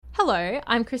Hello,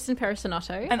 I'm Kristen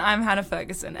Perisonotto. And I'm Hannah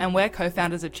Ferguson, and we're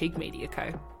co-founders of Cheek Media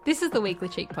Co. This is the Weekly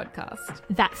Cheek podcast.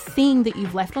 That thing that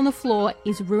you've left on the floor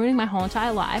is ruining my whole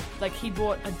entire life. Like, he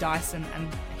bought a Dyson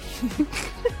and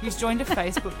he's joined a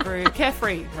Facebook group.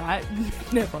 Carefree, right?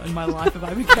 Never in my life have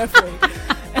I been carefree.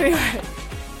 Anyway.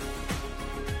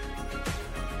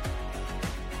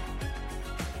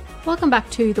 Welcome back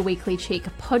to the Weekly Cheek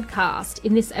podcast.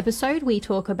 In this episode, we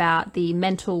talk about the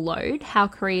mental load, how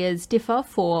careers differ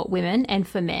for women and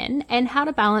for men, and how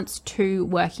to balance two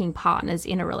working partners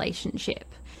in a relationship.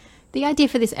 The idea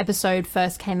for this episode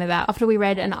first came about after we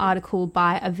read an article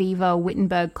by Aviva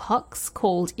Wittenberg Cox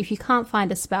called "If You Can't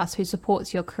Find a Spouse Who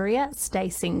Supports Your Career, Stay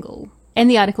Single." And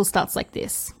the article starts like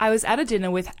this. I was at a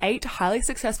dinner with 8 highly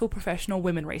successful professional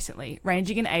women recently,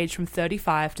 ranging in age from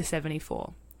 35 to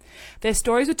 74. Their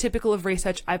stories were typical of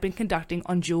research I've been conducting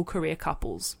on dual career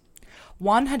couples.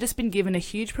 One had just been given a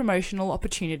huge promotional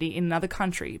opportunity in another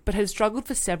country, but had struggled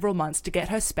for several months to get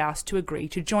her spouse to agree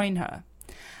to join her.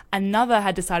 Another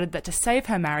had decided that to save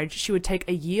her marriage, she would take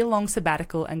a year-long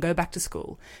sabbatical and go back to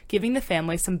school, giving the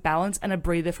family some balance and a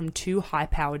breather from 2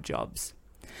 high-powered jobs.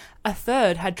 A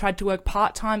third had tried to work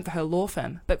part-time for her law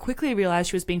firm, but quickly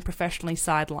realised she was being professionally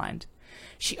sidelined.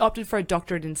 She opted for a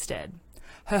doctorate instead.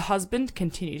 Her husband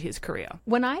continued his career.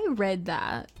 When I read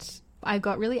that, I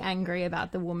got really angry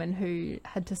about the woman who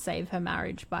had to save her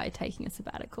marriage by taking a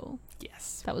sabbatical.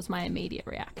 Yes. That was my immediate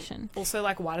reaction. Also,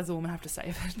 like, why does a woman have to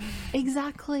save it?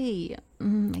 Exactly.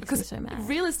 Makes me so mad.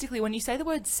 Realistically, when you say the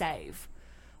word save,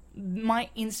 my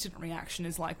instant reaction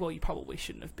is like, well, you probably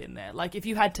shouldn't have been there. Like, if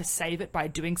you had to save it by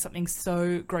doing something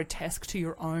so grotesque to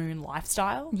your own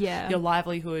lifestyle, your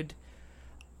livelihood,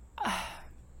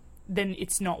 then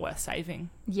it's not worth saving.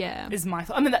 Yeah. Is my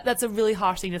thought. I mean, that's a really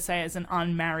harsh thing to say as an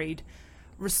unmarried,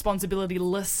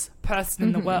 responsibility-less person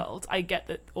in the world. I get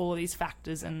that all of these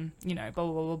factors and, you know, blah,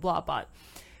 blah, blah, blah, blah, but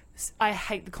I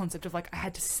hate the concept of, like, I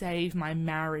had to save my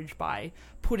marriage by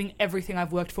putting everything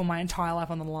I've worked for my entire life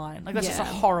on the line. Like, that's just a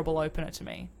horrible opener to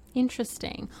me.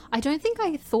 Interesting. I don't think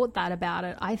I thought that about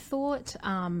it. I thought,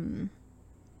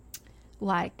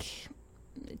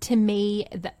 to me,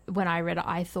 when I read it,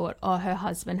 I thought, oh, her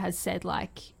husband has said,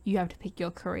 like, you have to pick your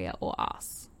career or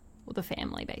us, or the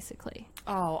family, basically.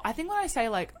 Oh, I think when I say,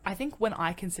 like, I think when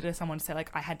I consider someone to say, like,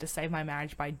 I had to save my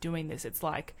marriage by doing this, it's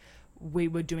like we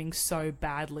were doing so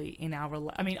badly in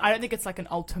our I mean, I don't think it's like an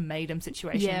ultimatum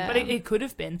situation, but it could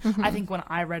have been. I think when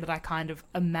I read it, I kind of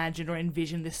imagined or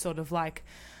envisioned this sort of, like,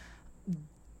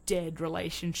 dead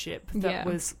relationship that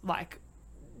was, like,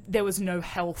 there was no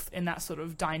health in that sort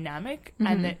of dynamic,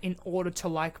 and that in order to,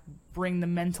 like, bring the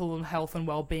mental health and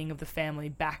well-being of the family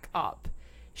back up,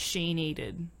 she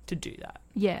needed to do that.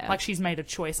 Yeah. Like, she's made a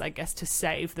choice, I guess, to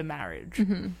save the marriage.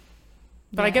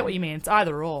 But I get what you mean. It's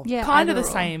either or. Yeah, kind of the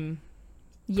same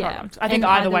product. I think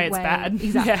either way it's bad.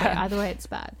 Exactly. Either way it's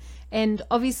bad. And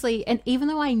obviously, and even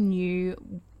though I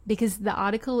knew, because the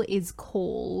article is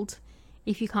called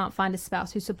 "If You Can't Find a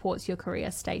Spouse Who Supports Your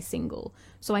Career, Stay Single."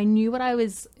 So I knew what I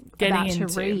was about to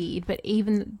read, but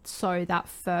even so, that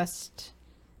first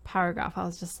paragraph, I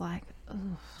was just like, ugh.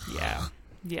 Yeah.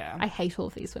 Yeah. I hate all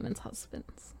of these women's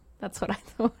husbands. That's what I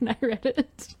thought when I read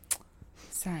it.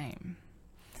 Same.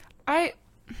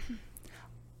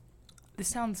 This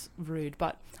sounds rude,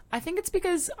 but I think it's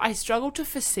because I struggle to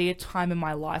foresee a time in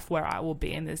my life where I will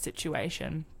be in this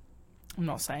situation. I'm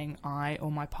not saying I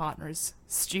or my partner is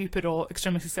stupid or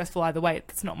extremely successful either way.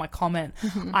 That's not my comment.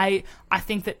 I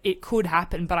think that it could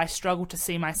happen, but I struggle to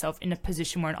see myself in a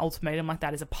position where an ultimatum like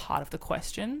that is a part of the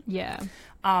question. Yeah.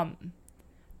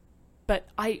 But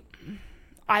I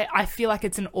feel like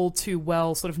it's an all too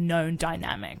well sort of known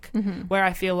dynamic where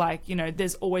I feel like, you know,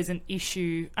 there's always an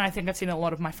issue. And I think I've seen a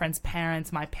lot of my friends'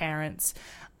 parents, my parents,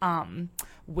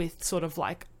 with sort of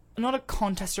like, not a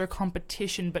contest or a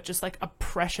competition, but just like a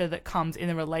pressure that comes in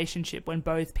a relationship when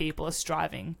both people are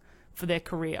striving for their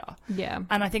career. Yeah.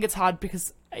 And I think it's hard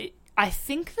because I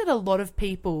think that a lot of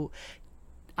people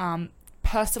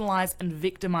personalize and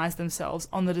victimize themselves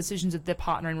on the decisions of their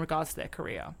partner in regards to their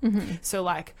career. So,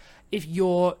 like, if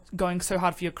you're going so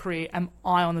hard for your career, am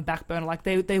I on the back burner? Like,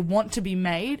 they want to be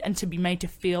made and to be made to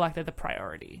feel like they're the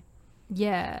priority.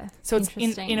 Yeah. So it's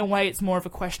in a way, it's more of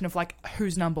a question of, like,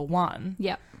 who's number one.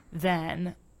 Yep.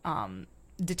 Than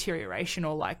deterioration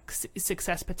or like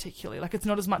success particularly. Like, it's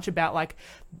not as much about like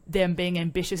them being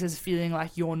ambitious as feeling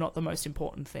like you're not the most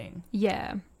important thing.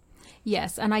 Yeah.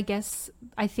 Yes. And I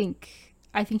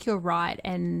think you're right.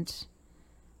 And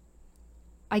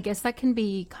I guess that can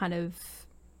be kind of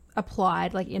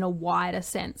applied like in a wider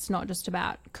sense, not just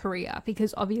about career,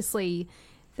 because obviously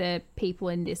the people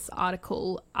in this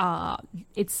article are,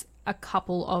 it's a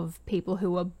couple of people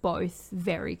who are both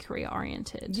very career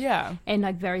oriented. Yeah. And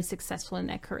like very successful in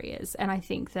their careers. And I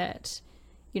think that,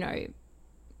 you know,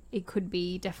 it could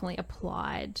be definitely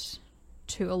applied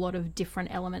to a lot of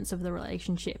different elements of the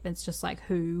relationship. It's just like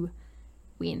who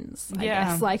wins, I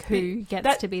guess. Like who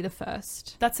gets to be the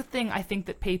first. That's the thing. I think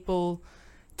that people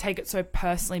take it so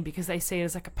personally because they see it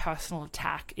as like a personal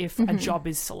attack if a job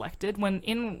is selected, when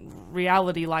in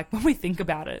reality, like when we think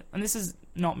about it, and this is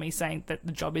not me saying that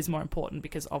the job is more important,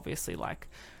 because obviously like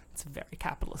it's a very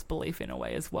capitalist belief in a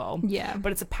way as well. Yeah.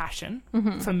 But it's a passion.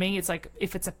 For me, it's like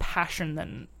if it's a passion,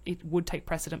 then it would take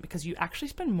precedent because you actually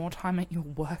spend more time at your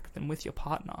work than with your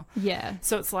partner. Yeah.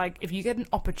 So it's like if you get an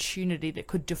opportunity that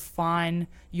could define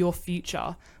your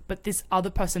future, but this other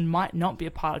person might not be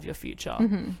a part of your future.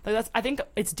 Like I think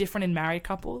it's different in married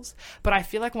couples, but I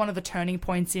feel like one of the turning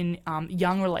points in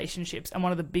young relationships and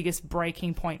one of the biggest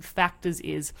breaking point factors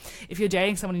is if you're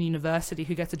dating someone in university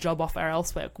who gets a job offer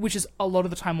elsewhere, which is a lot of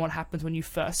the time what happens when you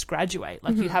first graduate.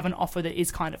 Like you have an offer that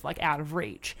is kind of like out of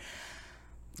reach.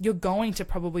 You're going to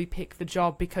probably pick the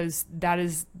job because that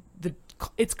is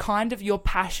it's kind of your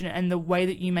passion, and the way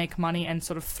that you make money and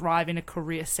sort of thrive in a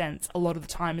career sense a lot of the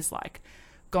time is like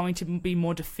going to be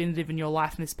more definitive in your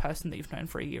life than this person that you've known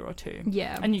for a year or two.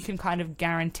 Yeah. And you can kind of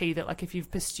guarantee that, like, if you've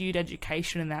pursued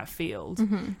education in that field,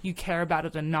 you care about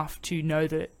it enough to know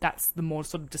that that's the more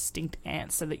sort of distinct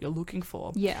answer that you're looking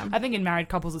for. Yeah. I think in married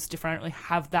couples it's different. I don't really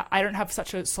have that. I don't have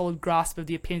such a solid grasp of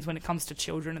the opinions when it comes to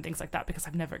children and things like that because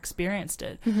I've never experienced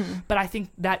it. But I think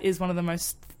that is one of the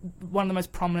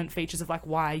most prominent features of like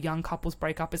why young couples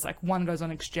break up is like one goes on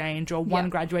exchange or one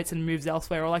graduates and moves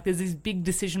elsewhere, or like there's these big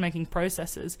decision making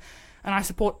processes. And I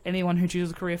support anyone who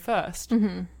chooses a career first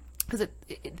because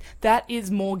that is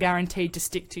more guaranteed to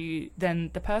stick to you than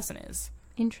the person is.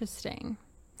 Interesting.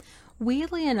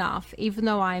 Weirdly enough, even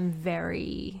though I'm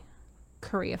very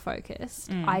career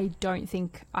focused, I don't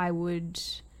think I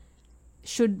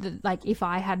should like if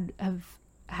I have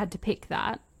had to pick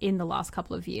that in the last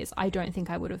couple of years, I don't think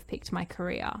I would have picked my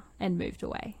career and moved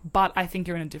away. But I think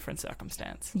you're in a different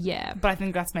circumstance. Yeah. But I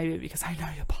think that's maybe because I know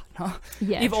your partner.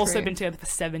 Yeah, You've also been together for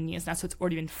 7 years now, so it's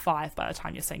already been 5 by the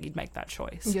time you're saying you'd make that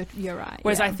choice. You're right.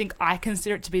 Whereas I think I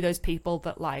consider it to be those people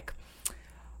that like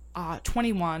are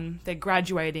 21, they're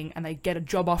graduating, and they get a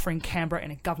job offer in Canberra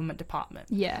in a government department.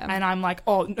 Yeah. And I'm like,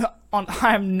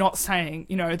 I'm not saying,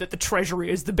 you know, that the treasury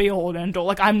is the be-all and end-all.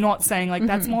 Like, I'm not saying, like,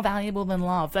 that's more valuable than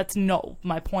love. That's not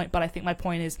my point. But I think my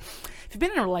point is, if you've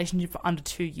been in a relationship for under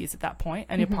 2 years at that point,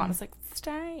 and your partner's like,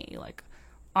 stay, like,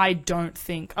 I don't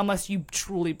think, unless you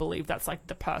truly believe that's, like,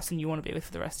 the person you want to be with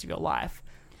for the rest of your life.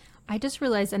 I just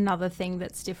realised another thing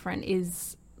that's different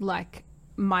is, like,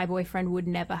 my boyfriend would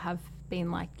never have been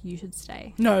like, you should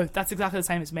stay. No, that's exactly the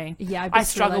same as me. Yeah, I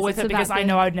struggle with it because I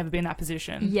know I would never be in that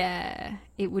position. Yeah,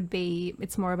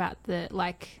 it's more about the,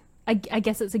 like, I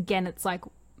guess it's like,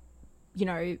 you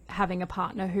know, having a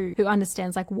partner who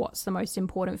understands like what's the most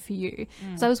important for you.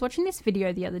 So I was watching this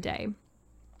video the other day,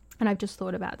 and I've just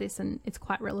thought about this and it's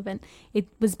quite relevant. It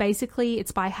was basically,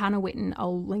 it's by Hannah Witten.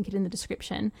 I'll link it in the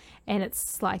description. And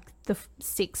it's like the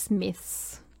 6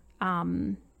 myths,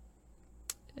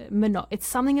 it's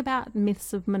something about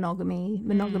myths of monogamy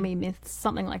myths,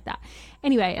 something like that.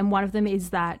 Anyway, and one of them is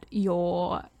that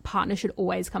your partner should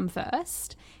always come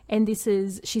first. And this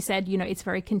is, she said, you know, it's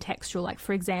very contextual. Like,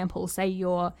 for example, say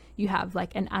you have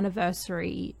like an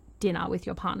anniversary dinner with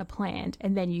your partner planned,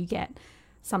 and then you get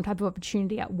some type of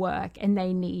opportunity at work and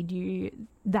they need you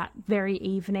that very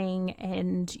evening,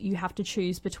 and you have to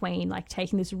choose between like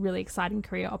taking this really exciting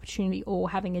career opportunity or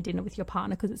having a dinner with your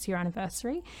partner because it's your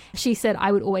anniversary. She said,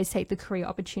 I would always take the career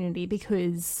opportunity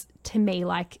because to me,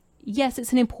 like, yes,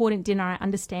 it's an important dinner, I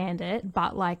understand it,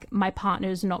 but like my partner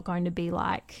is not going to be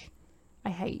like, I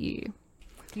hate you.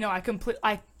 No, I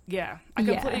completely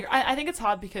agree. I think it's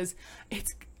hard because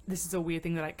this is a weird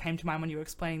thing that came to mind when you were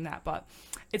explaining that, but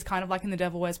it's kind of like in The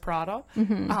Devil Wears Prada,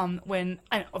 when,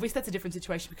 and obviously that's a different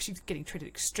situation because she's getting treated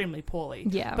extremely poorly.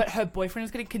 Yeah. But her boyfriend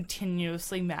is getting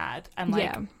continuously mad and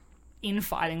like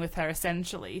infighting with her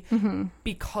essentially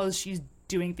because she's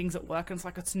doing things at work, and it's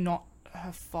like, it's not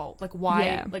her fault. Like,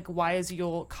 why? Like, why is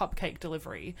your cupcake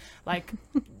delivery like?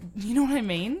 You know what I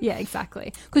mean? Yeah,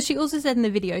 exactly. Because she also said in the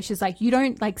video, she's like, you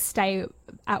don't like stay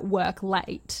at work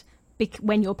late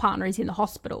when your partner is in the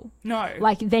hospital. No.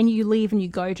 Like, then you leave and you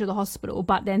go to the hospital,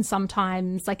 but then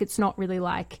sometimes, like, it's not really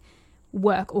like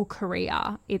work or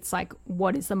career. It's like,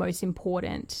 what is the most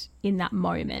important in that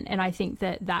moment? And I think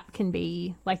that can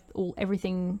be like all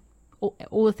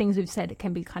the things we've said, it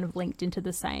can be kind of linked into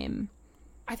the same.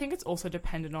 I think it's also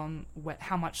dependent on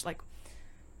how much, like,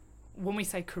 when we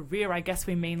say career, I guess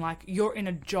we mean like you're in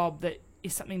a job that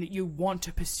is something that you want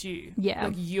to pursue. Yeah.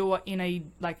 Like you're in a,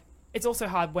 like, it's also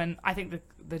hard when I think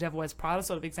the Devil Wears Prada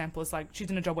sort of example is like she's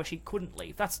in a job where she couldn't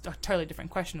leave. That's a totally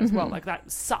different question as well. Like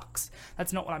that sucks.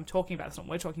 That's not what I'm talking about. That's not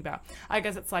what we're talking about. I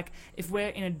guess it's like if we're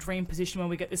in a dream position where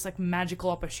we get this like magical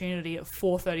opportunity at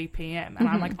 4:30 p.m. and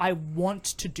I'm like, I want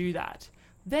to do that,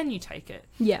 then you take it.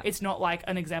 Yeah. It's not like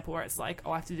an example where it's like,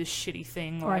 oh, I have to do this shitty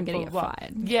thing. Or I'm going to get blah.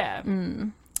 fired. Yeah.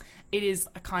 It is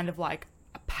a kind of like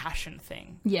a passion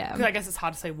thing. Yeah. Because I guess it's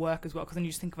hard to say work as well, because then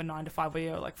you just think of a 9 to 5 where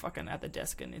you're like fucking at the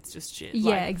desk and it's just shit.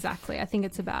 Yeah, like, exactly. I think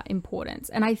it's about importance.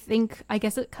 And I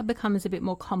guess it becomes a bit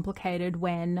more complicated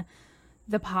when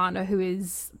the partner who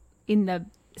is in the,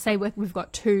 say we've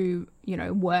got two, you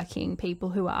know, working people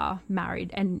who are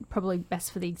married, and probably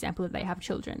best for the example that they have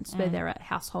children. So they're at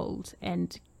household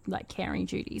and like caring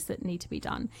duties that need to be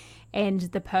done, and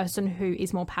the person who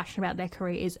is more passionate about their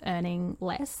career is earning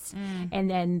less,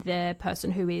 and then the person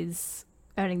who is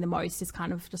earning the most is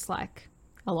kind of just like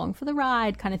along for the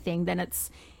ride kind of thing. Then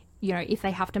it's, you know, if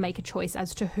they have to make a choice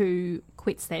as to who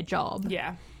quits their job,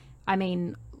 yeah, I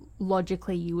mean,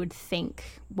 logically you would think,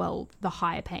 well, the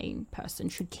higher paying person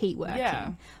should keep working.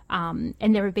 Yeah.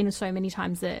 And there have been so many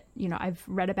times that, you know, I've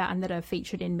read about and that are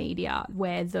featured in media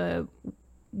where the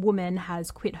woman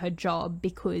has quit her job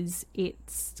because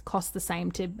it's cost the same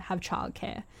to have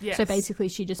childcare. Yes. So basically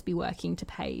she'd just be working to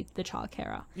pay the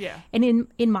childcarer. Yeah. And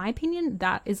in my opinion,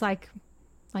 that is like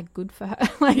good for her.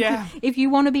 Like, yeah. if you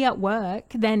want to be at work,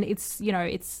 then it's, you know,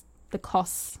 it's the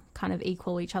costs kind of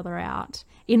equal each other out.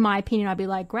 In my opinion, I'd be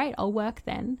like, great, I'll work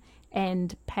then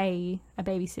and pay a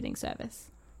babysitting service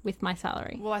with my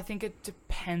salary. Well, I think it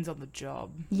depends on the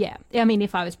job. Yeah. I mean,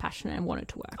 if I was passionate and wanted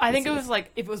to work. I think it was like,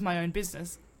 if it was my own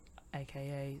business,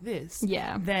 aka this,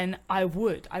 yeah, then I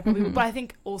probably would. But I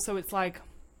think also it's like,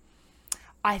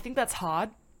 I think that's hard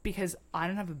because I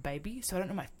don't have a baby, so I don't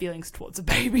know my feelings towards a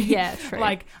baby. Yeah, true.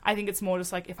 Like, I think it's more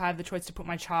just like if I have the choice to put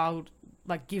my child,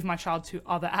 like give my child to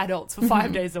other adults for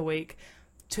 5 days a week,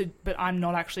 but I'm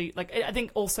not actually, like, I think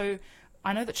also,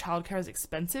 I know that childcare is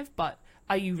expensive, but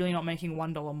are you really not making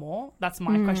 $1 more? That's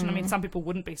my question. I mean, some people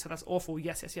wouldn't be, so that's awful.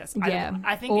 Yes. Yeah.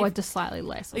 I think or just slightly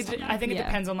less. Or I think it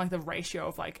depends on like the ratio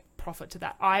of like profit to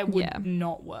that. I would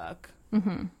not work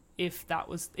if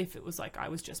it was like I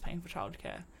was just paying for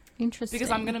childcare. Interesting.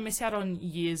 Because I'm going to miss out on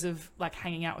years of like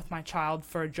hanging out with my child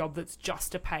for a job that's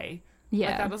just to pay. Yeah.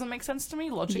 Like, that doesn't make sense to me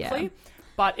logically. Yeah.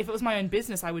 But if it was my own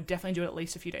business, I would definitely do it at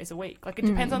least a few days a week. Like, it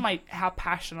depends on how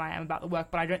passionate I am about the work,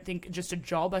 but I don't think just a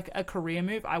job, like a career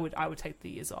move, I would take the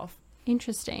years off.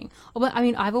 Interesting. Well, I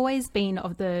mean, I've always been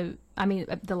the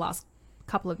last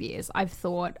couple of years, I've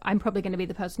thought I'm probably going to be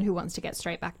the person who wants to get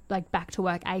straight back to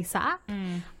work ASAP.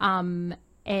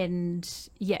 And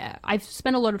yeah, I've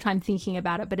spent a lot of time thinking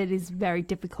about it, but it is very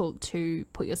difficult to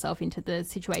put yourself into the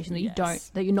situation that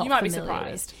you're not might be familiar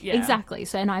surprised. with. Yeah. Exactly.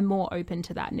 So, and I'm more open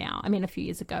to that now. I mean, a few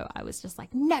years ago, I was just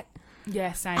like, no,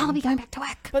 yeah, same. I'll be going back to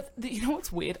work. But you know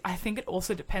what's weird? I think it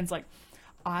also depends. Like,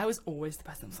 I was always the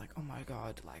person that was like, oh my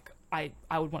God, like I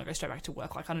would want to go straight back to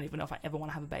work. Like, I don't even know if I ever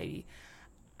want to have a baby.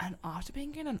 And after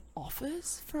being in an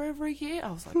office for over a year,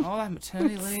 I was like, oh, that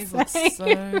maternity leave looks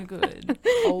so good.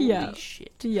 Holy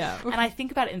shit. Yeah. And I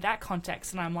think about it in that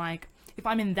context, and I'm like, if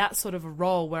I'm in that sort of a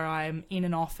role where I'm in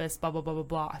an office, blah, blah, blah, blah,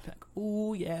 blah, I'm like,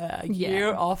 oh, yeah, a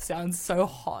year off sounds so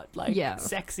hot. Like,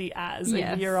 sexy as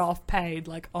a year off paid.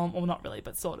 Like, well, not really,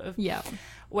 but sort of. Yeah.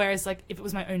 Whereas, like, if it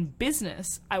was my own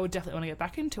business, I would definitely want to get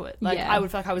back into it. Like, I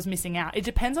would feel like I was missing out. It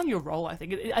depends on your role, I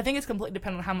think. I think it's completely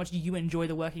dependent on how much you enjoy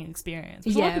the working experience.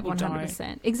 Yeah, 100%.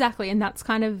 Don't. Exactly. And that's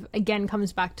kind of, again,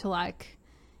 comes back to, like,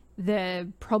 the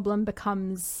problem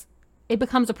becomes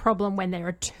a problem when there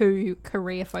are two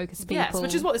career-focused people. Yes,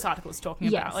 which is what this article is talking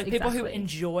about. Yes, like, people who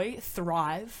enjoy,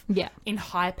 thrive in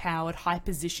high-powered,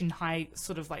 high-position, high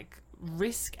sort of, like,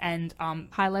 risk and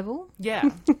high level. Yeah.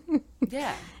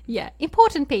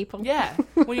 Important people. Yeah.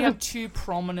 When you have two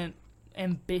prominent,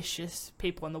 ambitious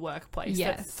people in the workplace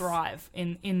that thrive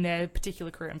in their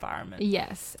particular career environment.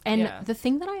 Yes. And the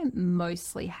thing that I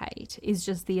mostly hate is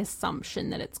just the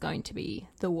assumption that it's going to be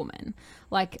the woman.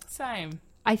 Like, same.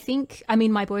 I think, I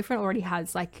mean, my boyfriend already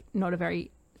has like not a very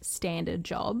standard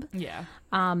job. Yeah.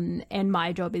 And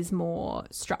my job is more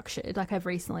structured. Like, I've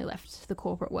recently left the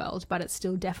corporate world, but it's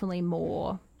still definitely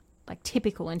more like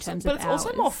typical in terms of hours. But it's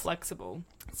also more flexible.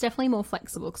 It's definitely more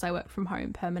flexible because I work from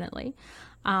home permanently.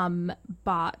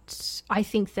 But I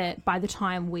think that by the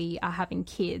time we are having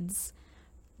kids,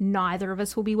 neither of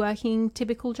us will be working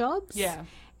typical jobs. Yeah.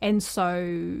 And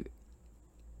so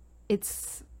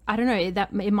it's, I don't know, that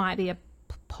it might be a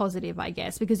positive, I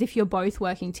guess, because if you're both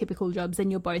working typical jobs,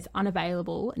 then you're both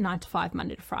unavailable 9 to 5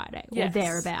 Monday to Friday or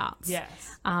thereabouts. Yes.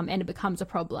 And it becomes a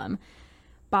problem.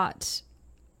 But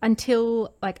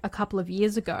until like a couple of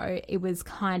years ago, it was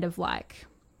kind of like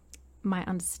my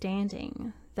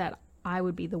understanding that I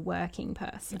would be the working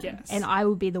person. Yes. And I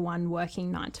would be the one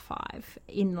working 9 to 5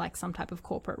 in like some type of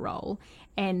corporate role.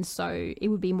 And so it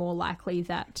would be more likely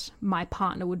that my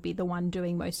partner would be the one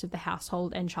doing most of the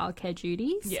household and childcare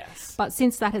duties. Yes. But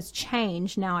since that has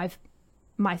changed, now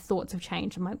my thoughts have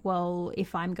changed. I'm like, well,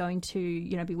 if I'm going to,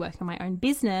 you know, be working on my own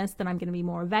business, then I'm going to be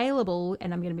more available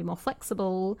and I'm going to be more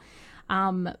flexible.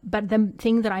 But the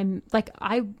thing that I'm like,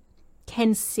 I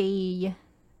can see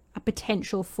a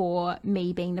potential for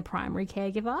me being the primary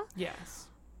caregiver. Yes.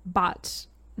 But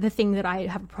the thing that I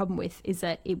have a problem with is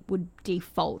that it would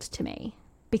default to me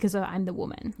because I'm the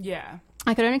woman. Yeah.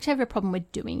 Like, I don't actually have a problem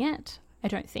with doing it, I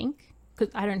don't think,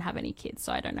 because I don't have any kids,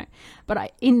 so I don't know.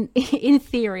 But in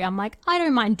theory, I'm like, I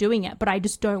don't mind doing it, but I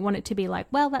just don't want it to be like,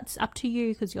 well, that's up to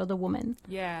you because you're the woman.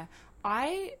 Yeah.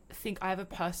 I think I have a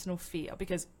personal fear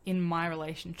because in my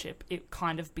relationship, it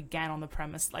kind of began on the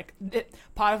premise, like,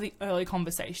 part of the early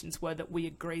conversations were that we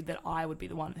agreed that I would be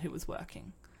the one who was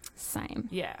working. Same.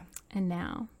 Yeah. And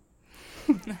now.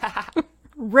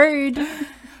 Rude.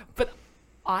 But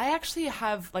I actually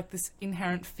have, like, this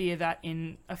inherent fear that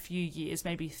in a few years,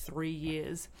 maybe 3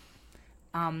 years,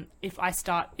 if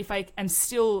I am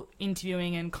still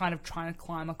interviewing and kind of trying to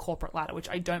climb a corporate ladder, which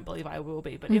I don't believe I will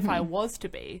be, but if I was to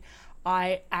be,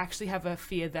 I actually have a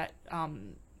fear that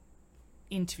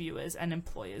interviewers and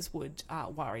employers would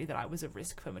worry that I was a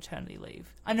risk for maternity leave.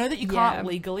 I know that you can't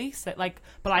legally say, like,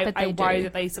 but I worry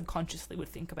that they subconsciously would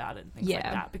think about it and things like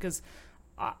that, because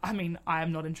I mean, I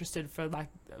am not interested for like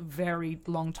a very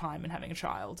long time in having a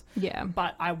child. Yeah.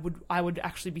 But I would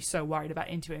actually be so worried about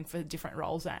interviewing for different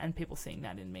roles and people seeing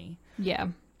that in me. Yeah.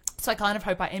 So I kind of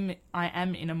hope I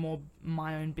am in a more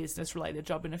my own business related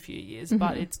job in a few years,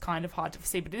 but it's kind of hard to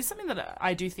foresee. But it is something that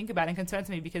I do think about and concerns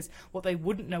me, because what they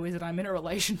wouldn't know is that I'm in a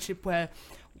relationship where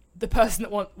the person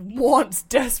that wants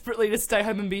desperately to stay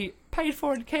home and be paid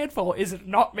for and cared for is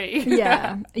not me.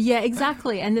 Yeah,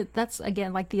 exactly. And that's,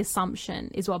 again, like, the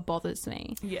assumption is what bothers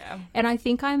me. Yeah. And I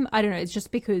think I don't know, it's just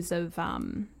because of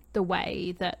the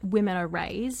way that women are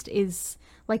raised is,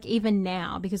 like, even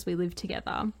now, because we live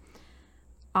together,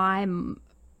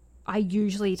 I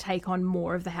usually take on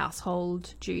more of the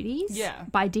household duties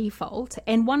by default.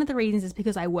 And one of the reasons is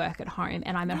because I work at home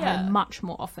and I'm at home much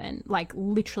more often. Like,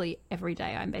 literally every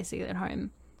day I'm basically at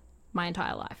home my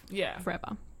entire life. Yeah.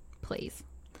 Forever. Please.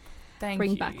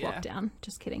 Bring back lockdown.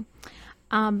 Just kidding.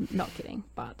 Not kidding,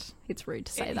 but it's rude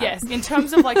to say that. Yes, in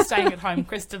terms of, like, staying at home,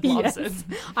 Kristen loves it.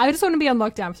 I just want to be on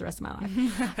lockdown for the rest of my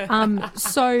life.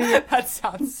 So... That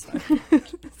sounds so good.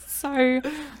 So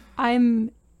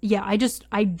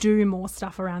I do more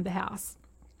stuff around the house.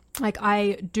 Like,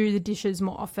 I do the dishes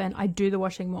more often. I do the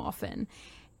washing more often.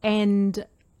 And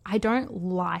I don't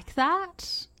like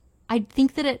that. I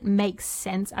think that it makes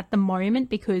sense at the moment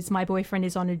because my boyfriend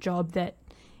is on a job that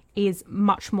is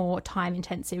much more time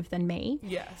intensive than me.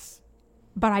 Yes.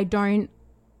 But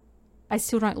I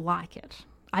still don't like it,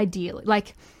 ideally.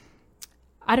 Like,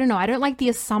 I don't know. I don't like the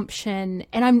assumption,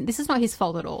 and this is not his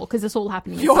fault at all because it's all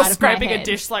happening inside of my head. You're scraping a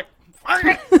dish like...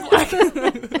 I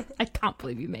can't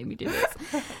believe you made me do this.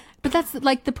 But that's,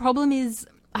 like, the problem is,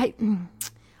 I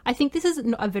think this is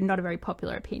not a very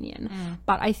popular opinion,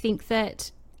 but I think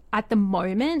that at the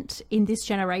moment in this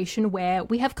generation where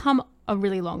we have come a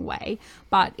really long way,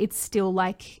 but it's still,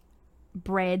 like,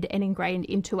 bred and ingrained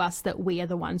into us that we are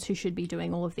the ones who should be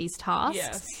doing all of these tasks.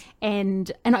 Yes.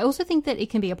 And I also think that it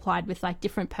can be applied with, like,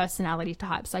 different personality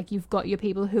types. Like, you've got your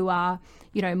people who are,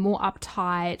 you know, more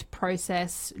uptight,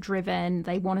 process driven.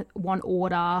 They want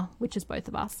order, which is both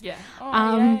of us. Yeah.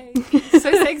 Yay.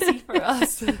 So sexy for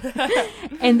us.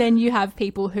 And then you have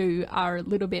people who are a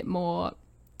little bit more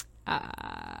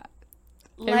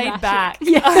laid back.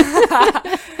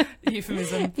 Yeah.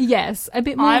 Euphemism. Yes, a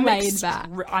bit more laid back.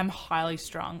 I'm highly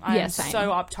strung. I am so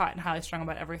uptight and highly strung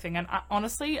about everything. And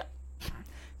honestly,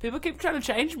 people keep trying to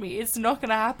change me. It's not going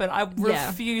to happen. I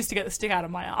refuse to get the stick out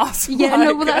of my ass. Yeah,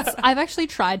 no, well, I've actually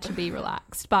tried to be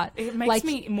relaxed, but it makes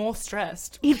me more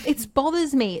stressed. It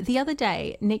bothers me. The other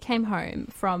day, Nick came home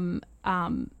from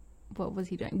what was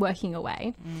he doing? Working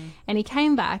away, and he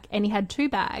came back and he had 2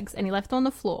 bags and he left them on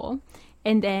the floor.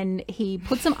 And then he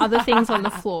put some other things on the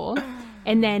floor,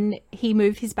 and then he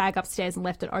moved his bag upstairs and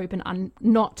left it open,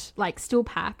 not, like, still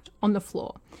packed on the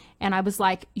floor. And I was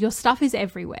like, your stuff is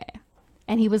everywhere.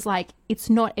 And he was like, it's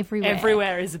not everywhere.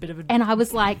 Everywhere is a bit of a... And I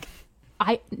was like,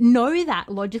 I know that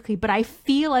logically, but I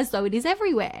feel as though it is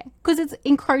everywhere because it's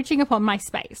encroaching upon my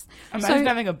space. Imagine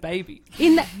having a baby.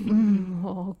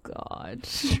 Oh, God.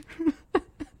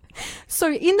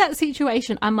 So in that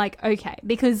situation, I'm like, okay,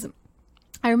 because...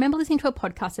 I remember listening to a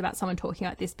podcast about someone talking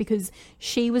about this because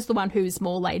she was the one who was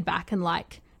more laid back and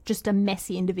like just a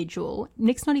messy individual.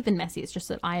 Nick's not even messy. It's just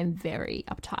that I am very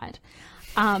uptight.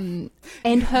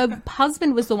 And her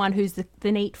husband was the one who's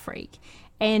the neat freak.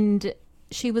 And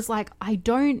she was like, I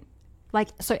don't like,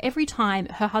 so every time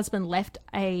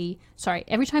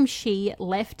every time she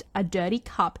left a dirty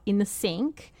cup in the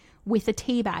sink with a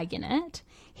tea bag in it,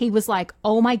 he was like,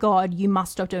 oh my God, you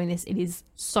must stop doing this. It is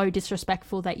so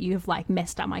disrespectful that you have like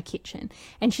messed up my kitchen.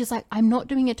 And she's like, I'm not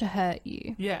doing it to hurt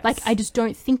you. Yes. Like, I just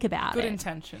don't think about it. Good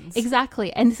intentions.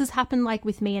 Exactly. And this has happened like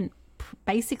with me and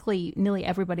basically nearly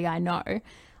everybody I know.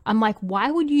 I'm like,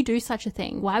 why would you do such a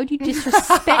thing? Why would you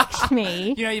disrespect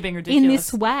me You know you're being ridiculous. in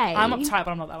this way? I'm uptight, but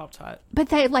I'm not that uptight. But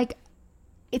they like,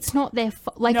 it's not their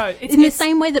like No, in the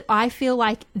same way that I feel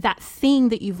like that thing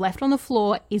that you've left on the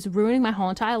floor is ruining my whole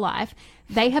entire life.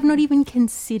 They have not even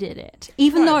considered it,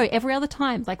 even though every other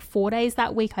time, like 4 days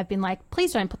that week, I've been like,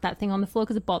 please don't put that thing on the floor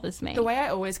because it bothers me. The way I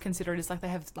always consider it is like they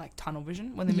have like tunnel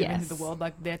vision when they move into the world,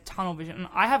 like their tunnel vision, and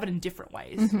I have it in different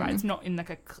ways, right? It's not in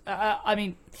like I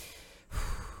mean,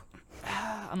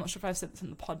 I'm not sure if I've said this in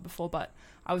the pod before, but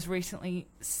I was recently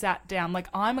sat down. Like,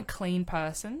 I'm a clean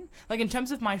person. Like, in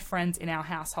terms of my friends in our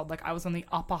household, like, I was on the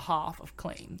upper half of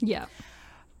clean. Yeah.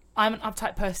 I'm an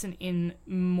uptight person in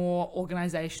more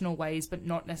organizational ways, but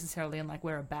not necessarily in, like,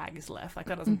 where a bag is left. Like,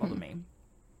 that doesn't bother me.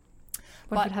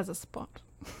 What if it has a spot?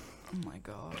 Oh, my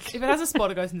God. If it has a spot,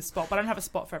 it goes in the spot. But I don't have a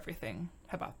spot for everything.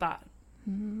 How about that?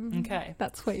 Okay.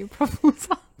 That's where your problems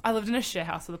are. I lived in a share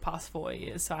house for the past 4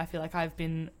 years, so I feel like I've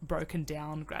been broken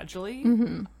down gradually.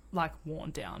 Like, worn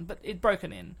down, but it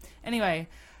broken in. Anyway,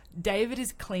 David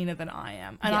is cleaner than I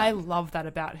am, and I love that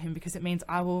about him because it means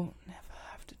I will never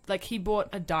have to... Like, he bought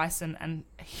a Dyson, and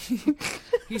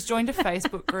he's joined a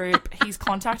Facebook group. He's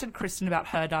contacted Kristen about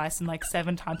her Dyson like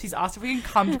 7 times. He's asked if we can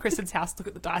come to Kristen's house to look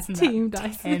at the Dyson Team like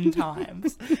Dyson. 10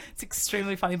 times. It's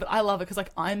extremely funny, but I love it because,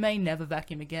 like, I may never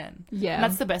vacuum again. Yeah. And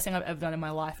that's the best thing I've ever done in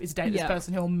my life is date this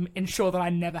person who will ensure that I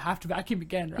never have to vacuum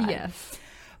again, right? Yes.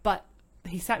 But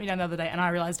he sat me down the other day and I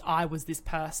realised I was this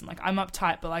person. Like, I'm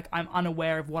uptight, but, like, I'm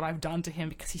unaware of what I've done to him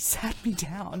because he sat me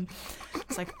down.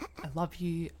 It's like, I love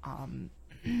you.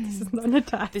 This is not an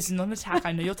attack. This is not an attack.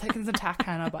 I know you're taking this attack,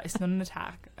 Hannah, but it's not an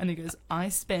attack. And he goes, I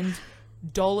spend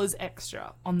dollars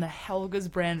extra on the Helga's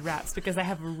brand wraps because they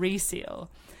have a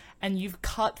reseal. And you've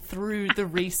cut through the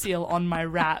reseal on my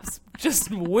wraps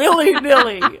just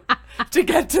willy-nilly to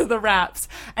get to the wraps.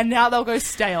 And now they'll go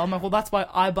stale. I'm like, well, that's why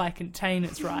I buy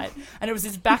containers, right? And it was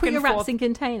this back and your forth. wraps in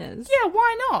containers. Yeah,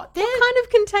 why not? What kind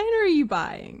of container are you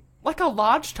buying? Like a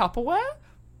large Tupperware?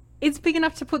 It's big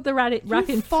enough to put the wrap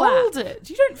in fold flat. it.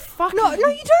 You don't fucking... No,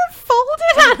 you don't fold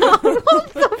it, Anna.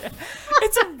 What the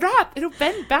It's a wrap. It'll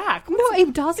bend back. No,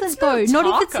 it doesn't It's though. not a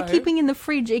Not if taco. it's keeping in the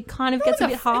fridge. It kind of gets a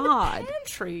bit hard. In the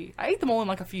pantry. I ate them all in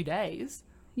like a few days.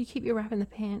 You keep your wrap in the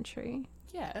pantry.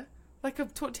 Yeah. Like a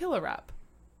tortilla wrap.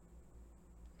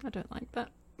 I don't like that.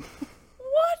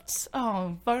 What?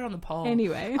 Oh, vote on the poll.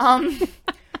 Anyway.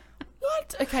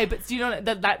 What? Okay, but do you know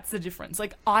that's the difference?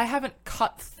 Like, I haven't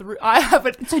cut through... I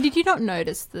haven't... So did you not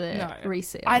notice the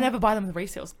reseal? I never buy them with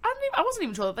reseals. I wasn't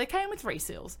even sure that they came with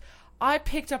reseals. I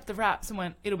picked up the wraps and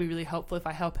went, it'll be really helpful if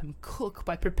I help him cook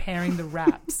by preparing the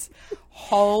wraps.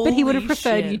 Holy But he would have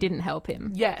preferred shit. you didn't help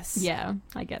him. Yes. Yeah,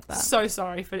 I get that. So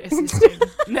sorry for assisting.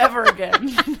 Never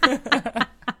again.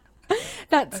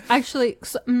 That's actually...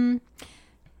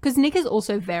 Because Nick is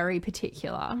also very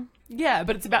particular. Yeah,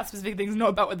 but it's about specific things, not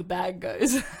about where the bag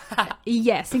goes.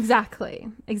 Yes,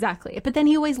 exactly. But then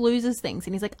he always loses things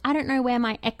and he's like, I don't know where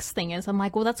my X thing is. I'm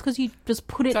like, well, that's because you just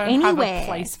put it Don't anywhere. have a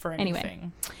place for anything. Anyway,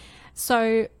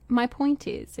 so my point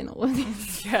is in all of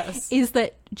this Yes. is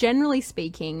that generally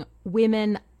speaking,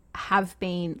 women have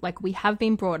been, like, we have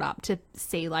been brought up to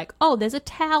see, like, oh, there's a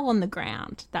towel on the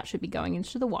ground that should be going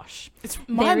into the wash.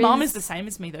 My mum is the same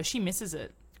as me, though. She misses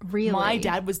it. Really?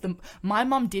 My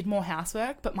mum did more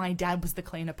housework, but my dad was the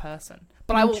cleaner person.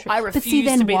 But I But refuse see,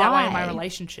 then to be that way in my why?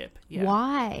 relationship. Yeah.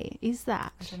 Why is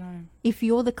that? I don't know. If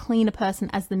you're the cleaner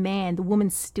person as the man, the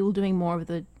woman's still doing more of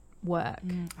the work.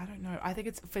 I don't know. I think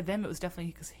it's for them. It was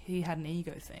definitely because he had an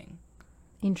ego thing.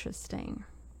 Interesting.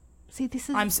 See, this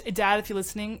is... Dad, if you're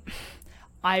listening,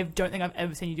 I don't think I've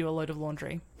ever seen you do a load of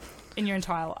laundry in your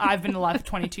entire... I've been alive for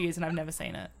 22 years and I've never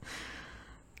seen it.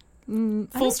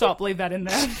 Full stop. Leave that in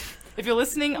there. If you're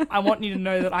listening, I want you to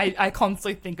know that I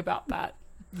constantly think about that.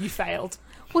 You failed.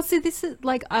 Well, see, this is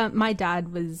like my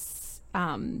dad was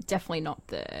definitely not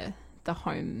the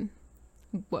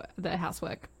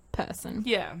housework person.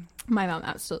 Yeah. My mum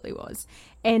absolutely was.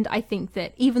 And I think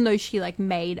that even though she like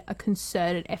made a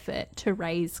concerted effort to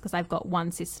raise, because I've got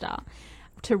one sister,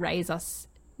 to raise us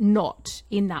not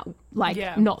in that,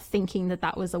 like, not thinking that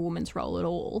that was a woman's role at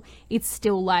all, it's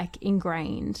still, like,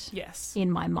 ingrained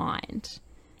in my mind.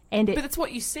 But it's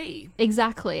what you see.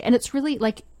 Exactly. And it's really,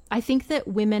 like, I think that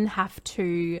women have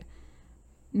to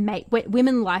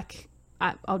women like,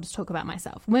 I'll just talk about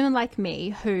myself. Women like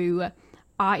me who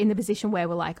are in the position where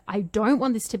we're like, I don't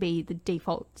want this to be the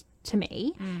default to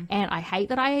me, and I hate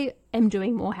that I am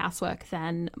doing more housework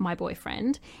than my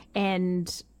boyfriend,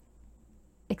 and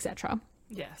etc.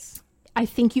 Yes. I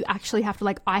think you actually have to,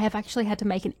 like, I have actually had to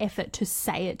make an effort to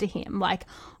say it to him. Like,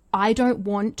 I don't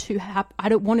want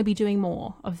to be doing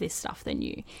more of this stuff than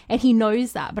you. And he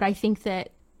knows that, but I think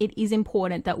that it is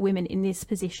important that women in this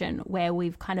position where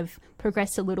we've kind of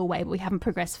progressed a little way, but we haven't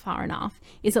progressed far enough,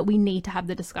 is that we need to have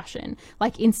the discussion.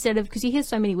 Like, instead of, because you hear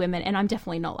so many women, and I'm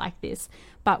definitely not like this,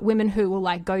 but women who will,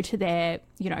 like, go to their,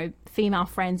 you know, female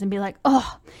friends and be like,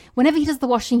 oh, whenever he does the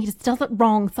washing, he just does it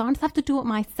wrong, so I just have to do it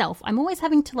myself. I'm always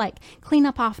having to, like, clean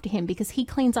up after him because he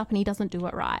cleans up and he doesn't do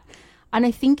it right. And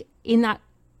I think in that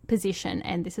position,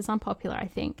 and this is unpopular, I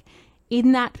think,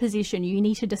 in that position, you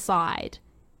need to decide,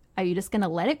 are you just going to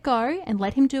let it go and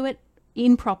let him do it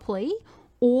improperly,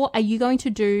 or are you going to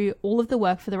do all of the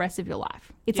work for the rest of your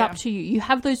life? It's up to you. You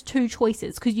have those two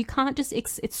choices, because you can't just,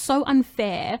 it's so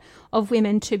unfair of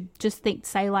women to just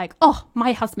say like, oh,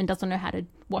 my husband doesn't know how to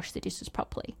wash the dishes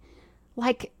properly.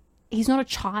 Like, he's not a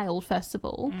child, first of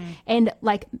all. And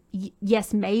like,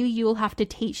 yes, maybe you will have to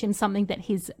teach him something that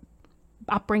his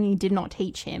upbringing did not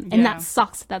teach him. And that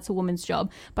sucks. That's a woman's job.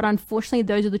 But unfortunately,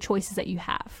 those are the choices that you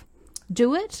have.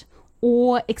 Do it,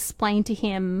 or explain to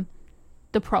him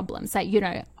the problem. Say, you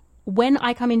know, when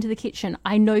I come into the kitchen,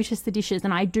 I notice the dishes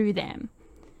and I do them.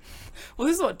 Well,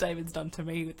 this is what David's done to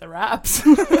me with the wraps.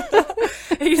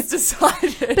 He's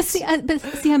decided. But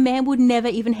see, a man would never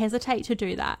even hesitate to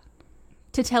do that.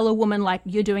 To tell a woman, like,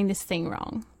 you're doing this thing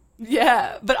wrong.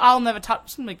 Yeah, but I'll never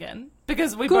touch them again.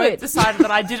 Because we both decided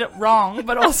that I did it wrong,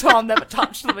 but also I'll never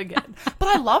touch them again. But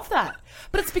I love that.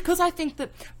 But it's because I think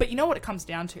that... But you know what it comes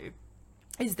down to?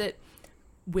 Is that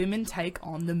women take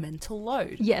on the mental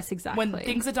load. Yes, exactly. When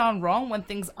things are done wrong, when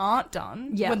things aren't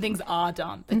done, when things are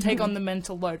done, they take on the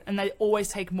mental load. And they always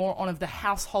take more on of the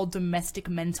household domestic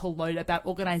mental load about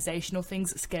organizational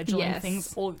things, scheduling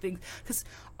things, all of things. Because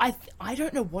I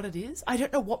don't know what it is. I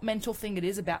don't know what mental thing it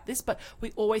is about this, but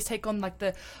we always take on like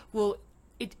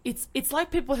it's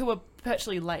like people who are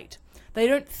perpetually late. They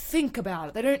don't think about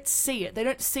it. They don't see it. They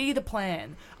don't see the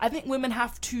plan. I think women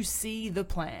have to see the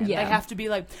plan. Yeah. They have to be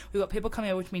like, we've got people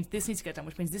coming over, which means this needs to get done,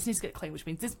 which means this needs to get clean, which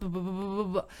means this, blah, blah, blah, blah,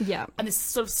 blah. Yeah. And this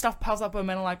sort of stuff piles up where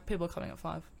men are like, people are coming at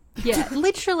 5. Yeah,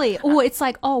 literally. Or it's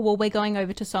like, oh, well, we're going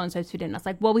over to so-and-so's for dinner. It's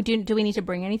like, well, do we need to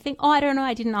bring anything? Oh, I don't know.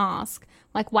 I didn't ask.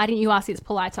 Like, why didn't you ask? It's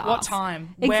polite to ask. What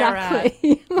time? Exactly.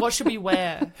 Where at? What should we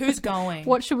wear? Who's going?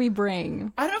 What should we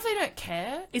bring? I don't know if they don't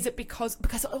care. Is it because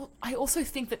I also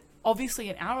think that obviously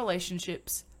in our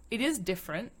relationships, it is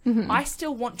different. Mm-hmm. I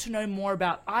still want to know more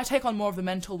about... I take on more of the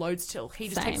mental load still. He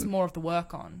just takes more of the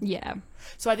work on. Yeah.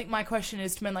 So I think my question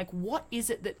is to men, like, what is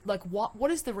it that... Like,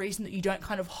 what is the reason that you don't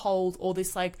kind of hold all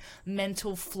this, like,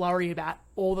 mental flurry about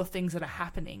all the things that are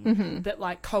happening that,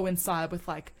 like, coincide with,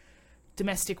 like,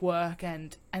 domestic work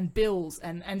and bills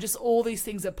and just all these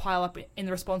things that pile up in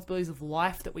the responsibilities of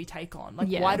life that we take on? Like,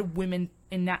 why do women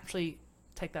naturally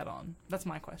take that on? That's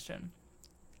my question.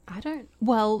 I don't...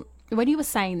 Well... When you were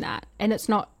saying that, and it's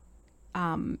not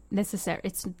necessary,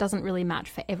 it doesn't really match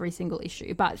for every single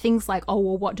issue, but things like, oh,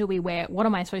 well, what do we wear? What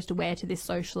am I supposed to wear to this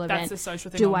social event? That's a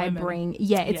social thing. Do I bring...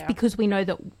 Yeah, it's because we know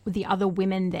that the other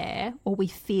women there, or we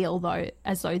feel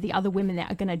as though the other women there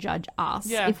are going to judge us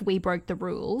if we broke the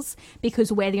rules,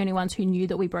 because we're the only ones who knew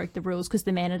that we broke the rules, because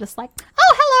the men are just like,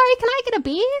 oh, hello, can I get a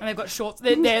beer? And they've got shorts.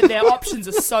 Their options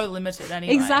are so limited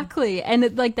anyway. Exactly. And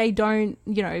they don't,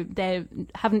 they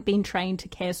haven't been trained to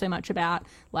care so much about,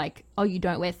 like, oh, you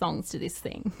don't wear thongs to this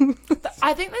thing.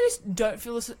 I think they just don't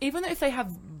feel this, even if they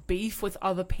have beef with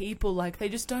other people, like, they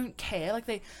just don't care.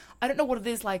 Like, I don't know what it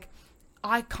is. Like,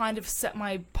 I kind of set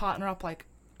my partner up like,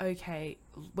 okay,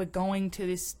 we're going to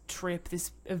this trip,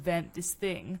 this event, this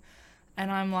thing.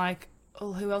 And I'm like,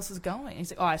 well, who else is going?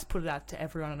 He's like, oh, I just put it out to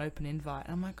everyone, an open invite.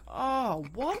 And I'm like, oh,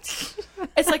 what?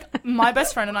 It's like my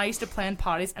best friend and I used to plan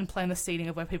parties and plan the seating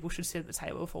of where people should sit at the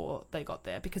table before they got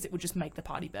there, because it would just make the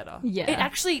party better. Yeah. It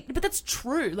actually, but that's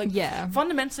true. Like,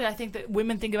 fundamentally, I think that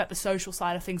women think about the social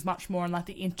side of things much more and like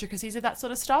the intricacies of that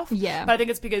sort of stuff. Yeah. But I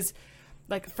think it's because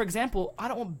like, for example, I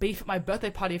don't want beef at my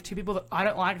birthday party if two people that I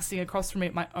don't like are sitting across from me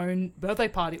at my own birthday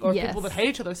party, or Yes. people that hate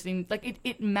each other are sitting, like,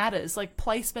 it matters. Like,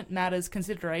 placement matters,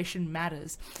 consideration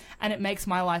matters, and it makes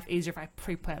my life easier if I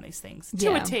pre-plan these things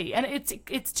to a T. And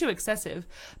it's too excessive,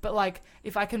 but like,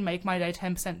 if I can make my day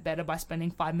 10% better by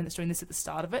spending 5 minutes doing this at the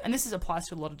start of it, and this applies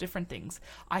to a lot of different things,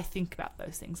 I think about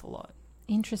those things a lot.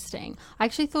 Interesting. I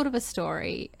actually thought of a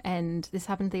story, and this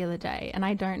happened the other day, and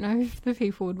I don't know if the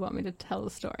people would want me to tell the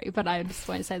story, but I just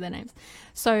won't say their names.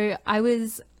 So I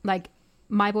was like,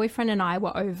 my boyfriend and I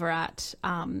were over at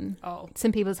some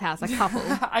people's house, a couple.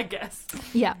 I guess.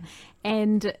 Yeah.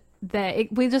 And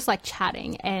we're just like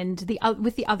chatting, and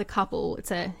with the other couple,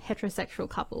 it's a heterosexual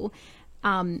couple.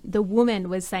 The woman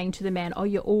was saying to the man, "Oh,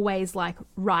 you're always like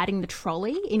riding the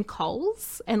trolley in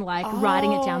Coles and like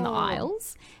riding it down the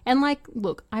aisles." And like,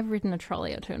 look, I've ridden a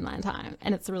trolley or two in my time,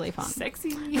 and it's really fun.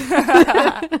 Sexy.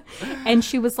 And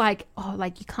she was like, "Oh,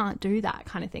 like you can't do that,"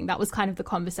 kind of thing. That was kind of the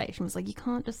conversation. Was like, you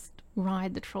can't just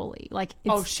ride the trolley. Like,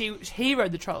 he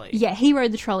rode the trolley. Yeah, he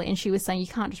rode the trolley, and she was saying you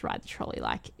can't just ride the trolley.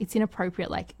 Like, it's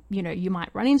inappropriate. Like, you know, you might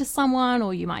run into someone,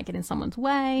 or you might get in someone's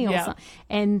way, or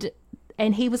something.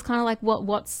 And he was kind of like,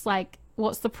 what's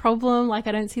the problem? Like,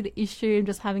 I don't see the issue. I'm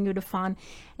just having a bit of fun.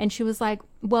 And she was like,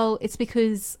 well, it's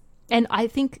because, and I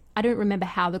don't remember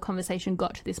how the conversation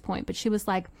got to this point, but she was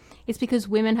like, it's because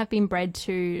women have been bred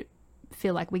to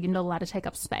feel like we're not allowed to take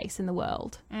up space in the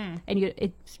world. And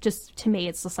it's just, to me,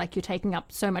 it's just like you're taking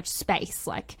up so much space,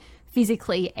 like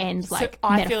physically and like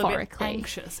I metaphorically. feel a bit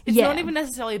anxious. It's not even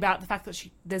necessarily about the fact that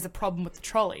there's a problem with the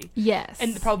trolley. Yes.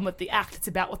 And the problem with the act. It's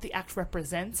about what the act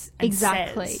represents and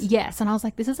exactly. says. Yes. And I was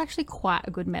like, this is actually quite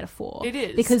a good metaphor. It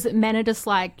is. Because men are just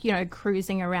like, you know,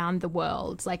 cruising around the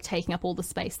world, like taking up all the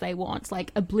space they want,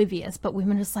 like oblivious. But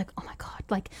women are just like, oh my God,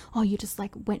 like, oh, you just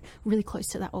like went really close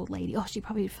to that old lady. Oh, she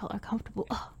probably felt uncomfortable.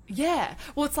 Oh. Yeah.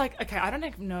 Well, it's like, okay, I don't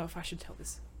even know if I should tell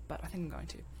this, but I think I'm going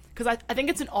to. Because I think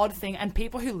it's an odd thing, and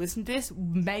people who listen to this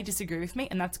may disagree with me,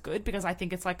 and that's good, because I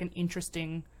think it's like an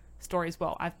interesting story as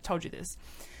well. I've told you this.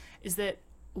 Is that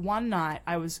one night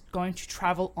I was going to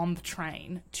travel on the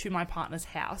train to my partner's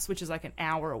house, which is like an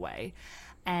hour away,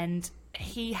 and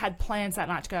he had plans that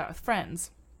night to go out with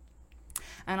friends.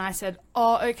 And I said,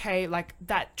 oh, okay, like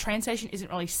that train station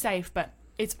isn't really safe, but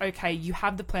it's okay. You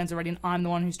have the plans already, and I'm the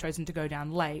one who's chosen to go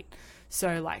down late.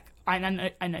 So, like, I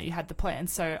know you had the plan,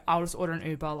 so I'll just order an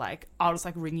Uber, like, I'll just,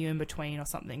 like, ring you in between or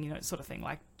something, you know, sort of thing,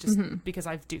 like, just because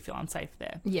I do feel unsafe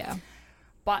there. Yeah.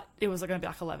 But it was going to be,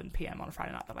 like, 11 p.m. on a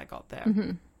Friday night that I got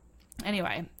there.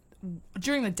 Anyway,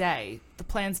 during the day, the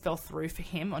plans fell through for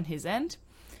him on his end,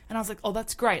 and I was like, oh,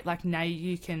 that's great, like, now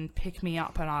you can pick me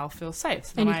up and I'll feel safe.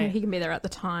 So and he can be there at the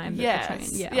time.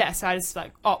 Yes. Yeah, so I just,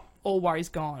 like, all worries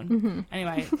gone.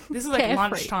 Anyway, this is like Carefree.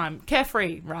 lunchtime.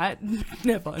 Carefree, right?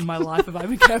 Never in my life have I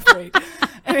been carefree.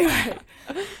 Anyway,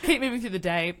 keep moving through the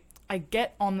day. I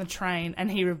get on the train, and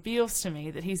he reveals to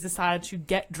me that he's decided to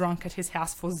get drunk at his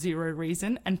house for zero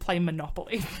reason and play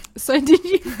Monopoly. So did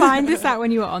you find this out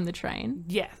when you were on the train?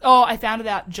 Yes. Oh, I found it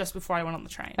out just before I went on the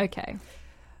train. Okay.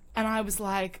 And I was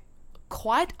like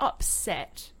quite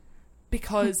upset.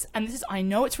 Because, and this is, I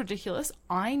know it's ridiculous.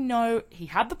 I know he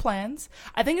had the plans.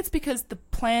 I think it's because the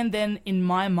plan then, in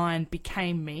my mind,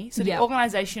 became me. So the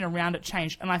organisation around it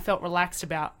changed, and I felt relaxed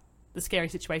about the scary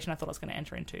situation I thought I was going to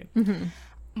enter into.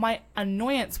 My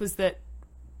annoyance was that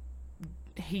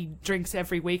he drinks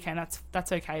every weekend.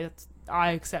 That's okay.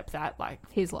 I accept that. Like,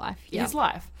 his life. Yeah. His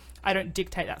life. I don't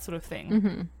dictate that sort of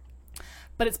thing.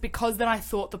 But it's because then I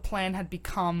thought the plan had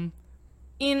become,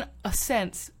 in a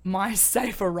sense, my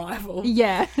safe arrival.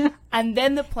 Yeah. And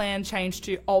then the plan changed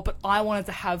to, but I wanted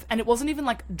to have, and it wasn't even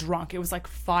like drunk, it was like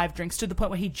 5 drinks to the point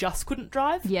where he just couldn't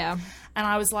drive. Yeah. And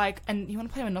I was like, and you want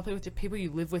to play Monopoly with the people you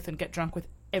live with and get drunk with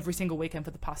every single weekend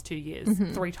for the past 2 years,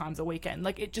 3 times a weekend.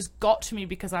 Like, it just got to me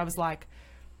because I was like,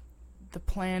 the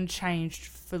plan changed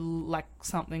for like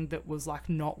something that was like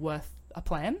not worth a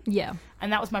plan. Yeah.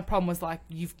 And that was my problem, was like,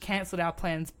 you've cancelled our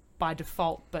plans by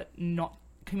default, but not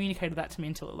communicated that to me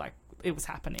until it was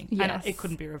happening. Yes. And it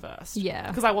couldn't be reversed. Yeah.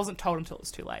 Because I wasn't told until it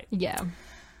was too late. Yeah.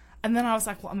 And then I was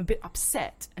like, well, I'm a bit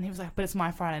upset. And he was like, but it's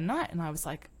my Friday night. And I was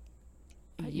like,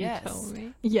 yes. You told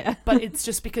me. Yeah. But it's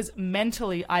just because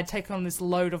mentally I'd taken on this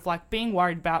load of like being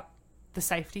worried about the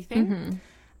safety thing.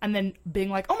 And then being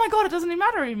like, oh my God, it doesn't even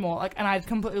matter anymore. Like, and I'd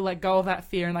completely let go of that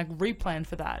fear and like replan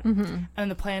for that.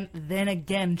 And the plan then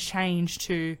again changed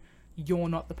to, you're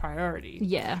not the priority.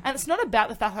 Yeah. And it's not about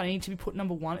the fact that I need to be put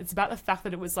number one. It's about the fact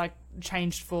that it was like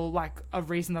changed for like a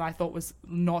reason that I thought was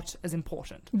not as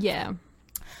important. Yeah.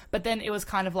 But then it was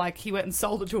kind of like he went and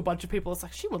sold it to a bunch of people. It's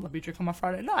like, she wouldn't let me drink on my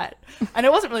Friday night. And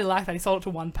it wasn't really like that. He sold it to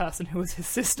one person who was his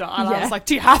sister. And I was like,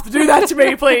 do you have to do that to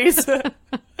me, please?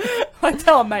 Like,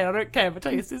 tell her, mate, I don't care. But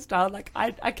tell your sister, like,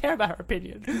 I care about her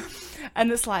opinion.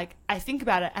 And it's like, I think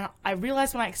about it, and I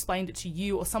realized when I explained it to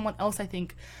you or someone else, I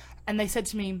think, and they said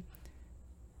to me,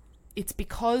 it's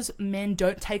because men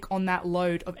don't take on that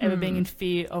load of ever being in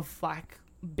fear of, like,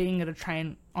 being on a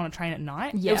train at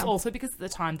night. It was also because at the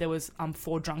time there was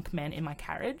 4 drunk men in my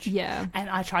carriage. Yeah. And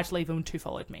I tried to leave them and 2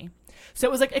 followed me. So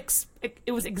it was like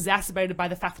it was exacerbated by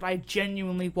the fact that I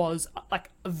genuinely was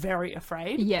like very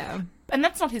afraid. Yeah. And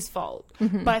that's not his fault.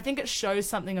 But I think it shows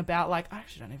something about, like, I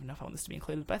actually don't even know if I want this to be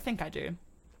included, but I think I do.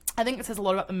 I think it says a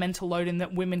lot about the mental load in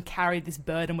that women carry this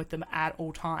burden with them at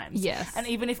all times. Yes. And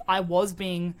even if I was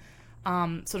being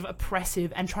sort of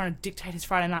oppressive and trying to dictate his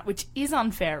Friday night, which is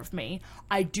unfair of me,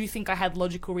 I do think I had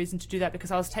logical reason to do that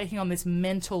because I was taking on this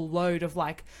mental load of,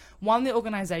 like, 1, the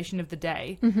organisation of the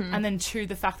day, and then 2,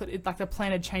 the fact that the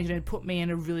plan had changed and it put me in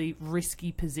a really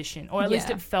risky position, or at least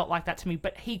it felt like that to me,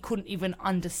 but he couldn't even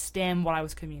understand what I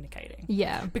was communicating.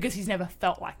 Yeah. Because he's never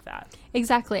felt like that.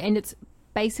 Exactly. And it's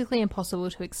basically impossible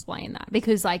to explain that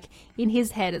because, like, in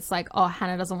his head it's like, oh,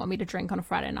 Hannah doesn't want me to drink on a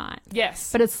Friday night.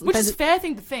 Yes. But which is a fair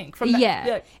thing to think from that.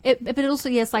 Yeah. But it also,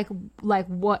 yes, like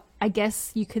what, I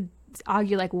guess you could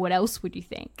argue, like, what else would you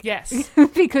think? Yes.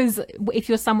 Because if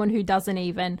you're someone who doesn't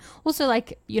even, also,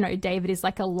 like, you know, David is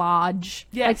like a large,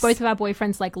 like, both of our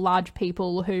boyfriends, like, large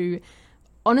people who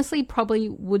honestly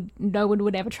probably no one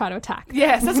would ever try to attack them.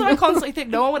 Yes, that's what I constantly think.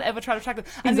 No one would ever try to attack them.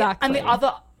 And exactly. And the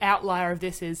other outlier of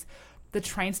this is the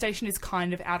train station is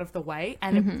kind of out of the way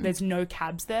and there's no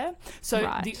cabs there. So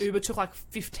the Uber took like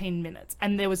 15 minutes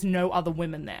and there was no other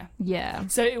women there. Yeah.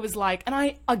 So it was like,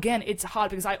 and again, it's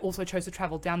hard because I also chose to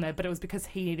travel down there, but it was because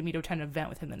he needed me to attend an event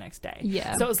with him the next day.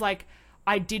 Yeah. So it was like,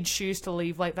 I did choose to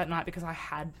leave late that night because I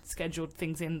had scheduled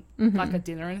things in, like a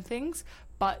dinner and things,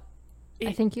 but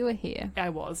I think you were here. I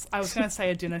was going to say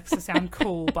a dinner to sound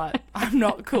cool, but I'm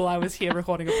not cool. I was here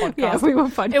recording a podcast. Yeah, we were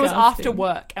podcasting. It was after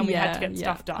work and we had to get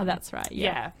stuff done. Oh, that's right.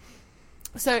 Yeah.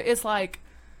 So it's like,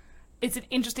 it's an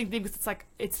interesting thing because it's like,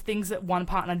 it's things that one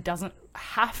partner doesn't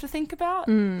have to think about.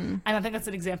 And I think that's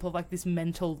an example of, like, this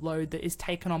mental load that is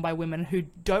taken on by women who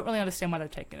don't really understand why they're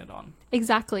taking it on.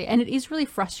 Exactly. And it is really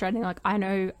frustrating. Like, I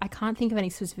know, I can't think of any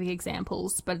specific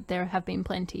examples, but there have been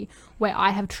plenty where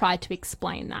I have tried to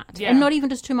explain that. Yeah. And not even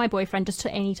just to my boyfriend, just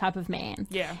to any type of man.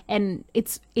 Yeah. And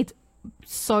it's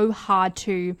so hard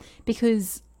to,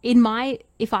 because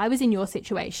if I was in your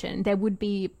situation, there would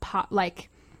be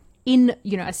in,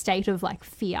 you know, a state of, like,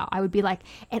 fear, I would be like,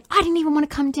 and I didn't even want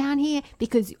to come down here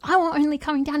because I was only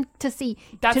coming down to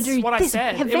do what this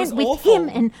I said. event with awful. him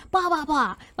and blah blah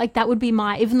blah. Like, that would be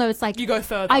even though it's like, you go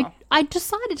further. I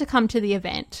decided to come to the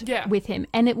event with him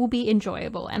and it will be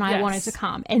enjoyable and I wanted to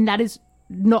come, and that is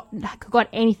not got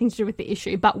anything to do with the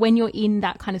issue. But when you're in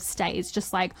that kind of state, it's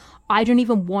just like, I don't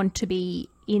even want to be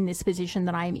in this position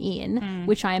that I'm in,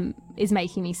 which is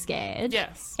making me scared.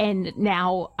 Yes. And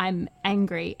now I'm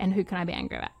angry, and who can I be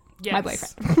angry at? Yes. My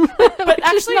boyfriend. But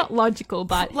actually, not logical,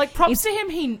 but like, props to him.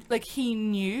 He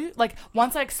knew, like,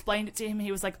 once I explained it to him,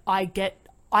 he was like, I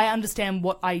understand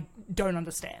what I don't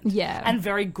understand. Yeah. And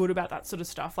very good about that sort of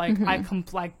stuff. Like,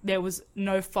 there was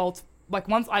no fault. Like,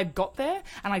 once I got there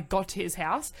and I got to his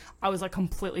house, I was, like,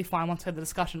 completely fine once I had the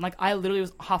discussion. Like, I literally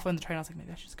was halfway on the train. I was like,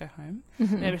 maybe I should just go home.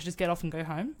 Maybe I should just get off and go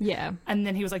home. Yeah. And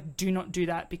then he was like, do not do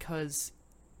that because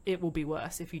it will be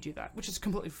worse if you do that, which is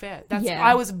completely fair. That's, Yeah.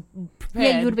 I was prepared.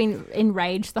 Yeah, you would have been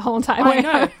enraged the whole time. I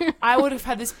know. I would have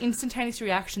had this instantaneous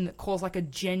reaction that caused, like, a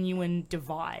genuine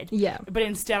divide. Yeah. But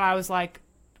instead I was like,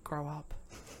 grow up.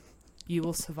 You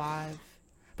will survive.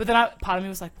 But then part of me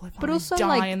was like, well, if I also, die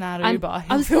like, in that Uber, I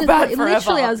he'll was feel gonna bad say, forever.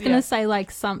 literally, I was going to say,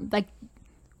 like,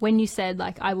 when you said,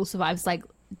 like, I will survive, it's like,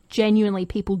 genuinely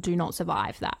people do not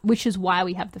survive that, which is why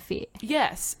we have the fear.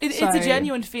 Yes. It's a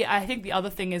genuine fear. I think the other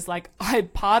thing is, like,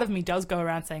 part of me does go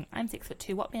around saying, I'm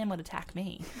 6'2", what man would attack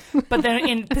me? But then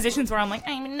in positions where I'm like,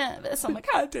 I'm nervous, I'm like,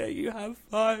 how dare you have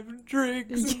 5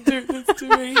 drinks and do this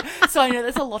to me? So I know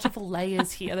there's a lot of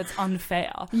layers here that's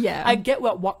unfair. Yeah. I get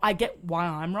I get why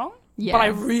I'm wrong. Yeah. But I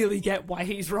really get why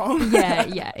he's wrong.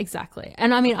 yeah, exactly.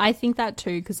 And I mean, I think that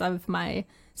too, because of my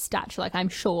stature, like, I'm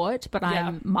short, but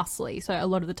I'm muscly. So a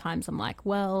lot of the times I'm like,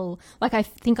 well, like, I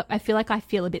feel like I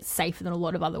feel a bit safer than a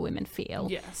lot of other women feel.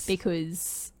 Yes.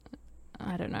 Because,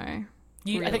 I don't know.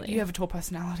 I think you have a tall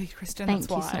personality, Kristen. Thank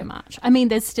that's you why. so much. I mean,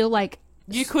 there's still, like,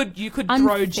 you could unfair.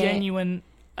 Throw genuine.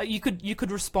 You could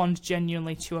respond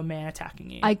genuinely to a man attacking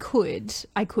you. I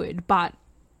could, but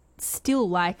still,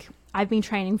 like, I've been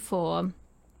training for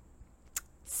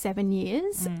 7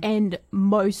 years, and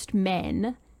most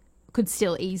men could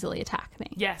still easily attack me.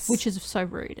 Yes. Which is so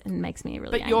rude and makes me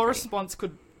really angry. But your response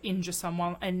could injure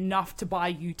someone enough to buy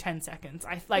you 10 seconds.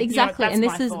 Exactly. You know,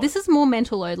 and this is more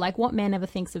mental load. Like, what man ever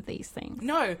thinks of these things?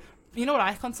 No. You know what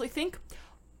I constantly think?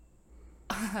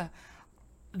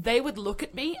 They would look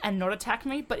at me and not attack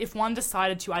me, but if one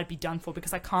decided to, I'd be done for,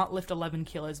 because I can't lift 11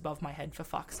 kilos above my head, for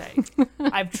fuck's sake.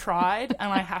 I've tried,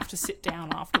 and I have to sit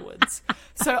down afterwards.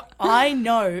 So I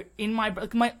know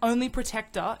my only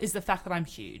protector is the fact that I'm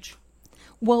huge.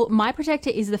 Well, my protector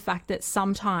is the fact that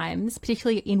sometimes,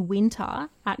 particularly in winter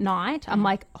at night, I'm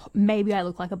like, oh, maybe I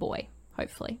look like a boy,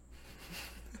 hopefully.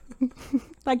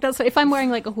 Like, that's if I'm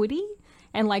wearing like a hoodie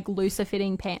and like looser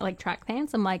fitting like track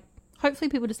pants, I'm like, hopefully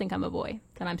people just think I'm a boy,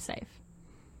 then I'm safe.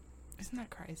 Isn't that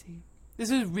crazy?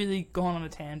 This has really gone on a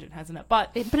tangent, hasn't it?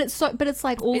 But it's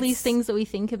like all these things that we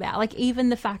think about, like even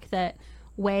the fact that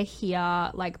we're here,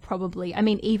 like probably, I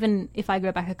mean, even if I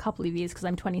go back a couple of years, because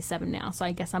I'm 27 now, so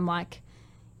I guess I'm like,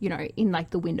 you know, in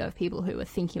like the window of people who are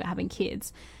thinking about having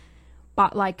kids.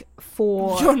 But like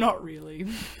You're not really.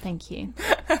 Thank you.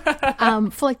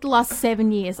 For like the last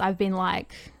 7 years, I've been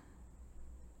like,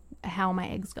 how are my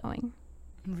eggs going?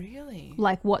 Really?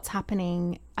 Like, what's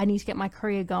happening? I need to get my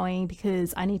career going,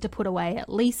 because I need to put away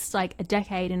at least like a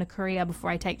decade in a career before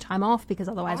I take time off, because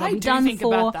otherwise I'll be done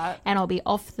for, and I'll be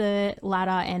off the ladder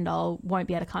and won't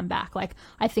be able to come back. Like,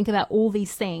 I think about all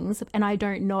these things, and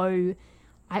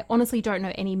I honestly don't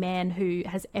know any man who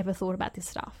has ever thought about this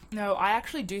stuff. No, I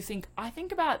actually do think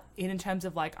about it in terms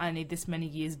of like, I need this many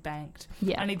years banked.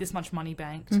 Yeah. I need this much money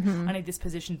banked. Mm-hmm. I need this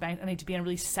position banked. I need to be in a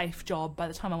really safe job by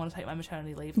the time I want to take my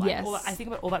maternity leave. Like, yes. I think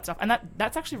about all that stuff. And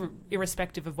that's actually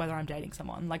irrespective of whether I'm dating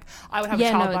someone. Like, I would have a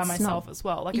child by myself as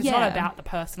well. Like, it's not about the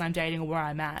person I'm dating or where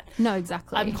I'm at. No,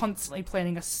 exactly. I'm constantly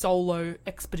planning a solo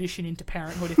expedition into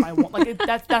parenthood if I want. Like,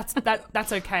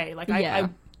 that's okay. Like,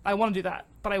 I want to do that,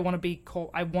 but I want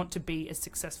to be a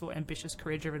successful, ambitious,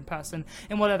 career-driven person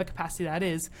in whatever capacity that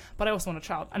is. But I also want a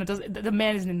child, and the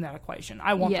man isn't in that equation.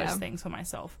 I want those things for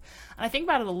myself, and I think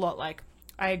about it a lot. Like,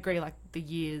 I agree. Like, the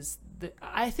years,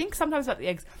 I think sometimes about the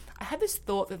eggs. I had this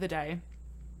thought the other day,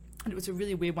 and it was a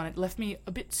really weird one. It left me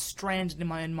a bit stranded in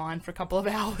my own mind for a couple of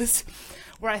hours,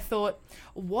 where I thought,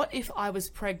 what if I was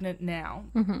pregnant now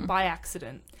by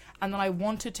accident, and then I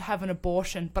wanted to have an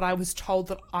abortion, but I was told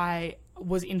that I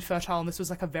was infertile and this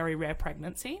was like a very rare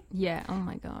pregnancy? Yeah. Oh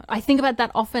my God. I think about that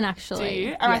often, actually. Do you?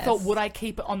 And yes. I thought, would I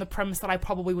keep it on the premise that I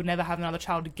probably would never have another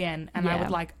child again? And I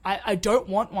would like, I don't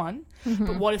want one,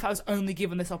 but what if I was only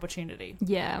given this opportunity?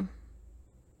 Yeah.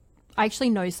 I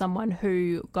actually know someone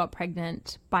who got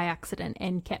pregnant by accident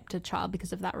and kept a child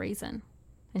because of that reason.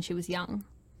 And she was young.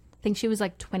 I think she was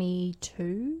like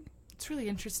 22. It's really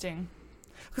interesting.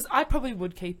 Because I probably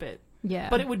would keep it. Yeah.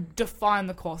 But it would define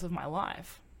the course of my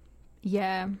life.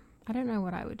 Yeah. I don't know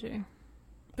what I would do.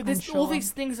 But there's all these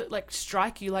things that like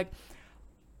strike you. Like,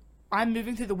 I'm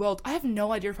moving through the world. I have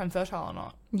no idea if I'm fertile or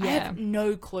not. Yeah. I have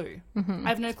no clue. I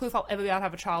have no clue if I'll ever be able to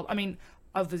have a child. I mean,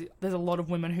 there's a lot of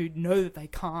women who know that they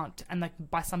can't and like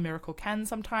by some miracle can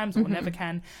sometimes or never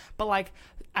can. But like,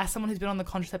 as someone who's been on the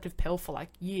contraceptive pill for like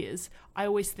years, I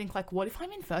always think like, what if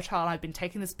I'm infertile and I've been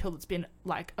taking this pill that's been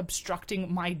like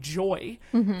obstructing my joy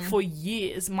for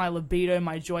years, my libido,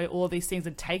 my joy, all of these things,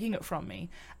 and taking it from me,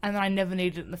 and then I never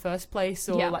needed it in the first place,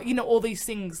 or like, you know, all these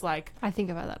things. Like, I think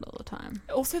about that all the time.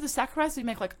 Also the sacrifice we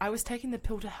make, like I was taking the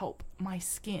pill to help my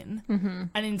skin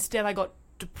and instead I got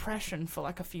depression for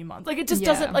like a few months. Like, it just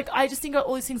doesn't, like, I just think about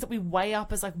all these things that we weigh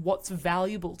up as like what's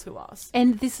valuable to us.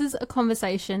 And this is a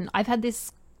conversation I've had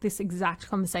this exact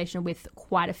conversation with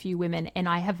quite a few women, and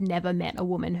I have never met a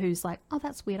woman who's like, oh,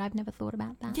 that's weird, I've never thought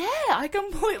about that. Yeah, I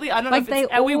don't like know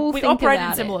if we operate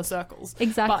in similar circles.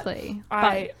 Exactly.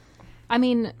 But I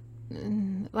mean,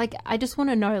 like, I just want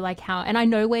to know like how, and I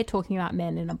know we're talking about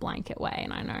men in a blanket way,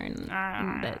 and I know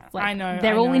that, like, I know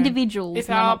they're all individuals. If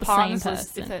our partners,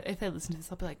 if they listen to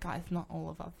this, I'll be like, guys, not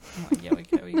all of us. I'm like, yeah, we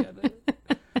get it.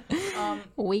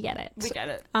 We get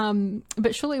it.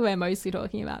 But surely we're mostly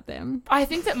talking about them. I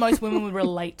think that most women would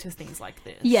relate to things like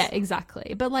this. Yeah,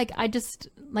 exactly. But like, I just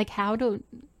like, how do,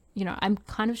 you know, I'm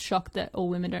kind of shocked that all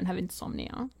women don't have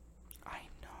insomnia. I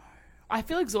know. I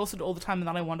feel exhausted all the time, and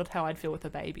then I wondered how I'd feel with a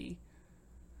baby.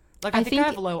 Like, I think I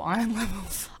have low iron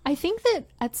levels. I think that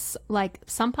it's like,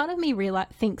 some part of me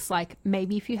thinks like,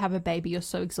 maybe if you have a baby, you're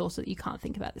so exhausted that you can't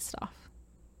think about this stuff.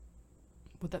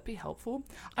 Would that be helpful?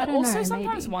 I also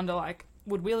sometimes wonder, like,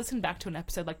 would we listen back to an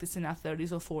episode like this in our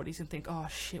 30s or 40s and think, oh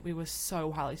shit, we were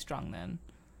so highly strung then?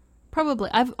 Probably.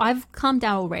 I've calmed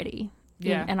down already.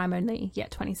 Yeah. And I'm only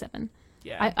 27.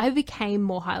 Yeah. I became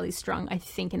more highly strung, I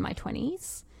think, in my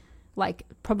 20s. like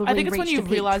probably I think it's when reached you a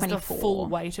peak realize the 24. full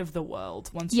weight of the world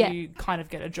once Yeah. you kind of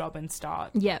get a job and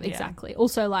start. Yeah, exactly.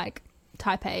 Also, like,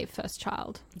 type A, first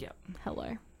child. Yep.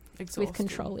 Hello. Exhausted. With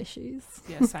control issues.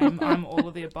 Yeah, same. I'm all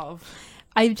of the above.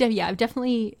 I've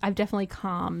definitely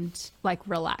calmed, like,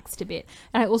 relaxed a bit.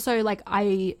 And I also, like,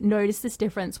 I notice this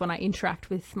difference when I interact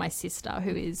with my sister,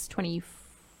 who is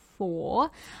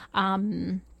 24.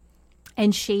 And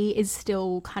she is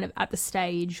still kind of at the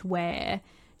stage where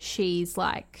she's,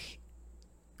 like,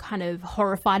 kind of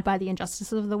horrified by the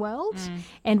injustices of the world.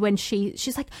 And when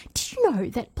she's like, did you know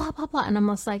that blah, blah, blah? And I'm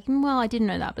just like, well, I didn't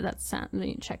know that, but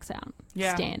it checks out.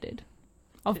 Yeah. Standard.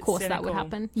 Of It's course that would cynical.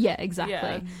 happen. Yeah, exactly.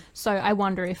 Yeah. So I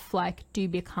wonder if, like, do you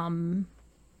become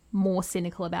more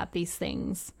cynical about these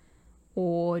things,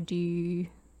 or do you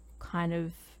kind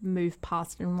of move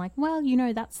past it and like, well, you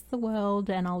know, that's the world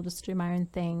and I'll just do my own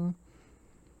thing?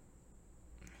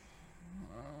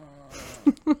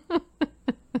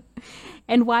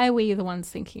 And why are we the ones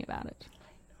thinking about it?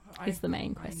 Is the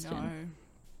main question. I know.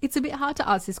 It's a bit hard to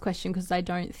ask this question because I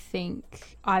don't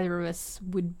think either of us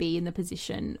would be in the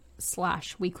position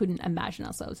 / we couldn't imagine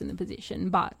ourselves in the position.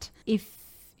 But if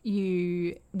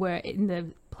you were in the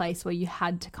place where you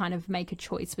had to kind of make a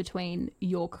choice between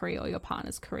your career or your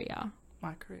partner's career.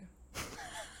 My career.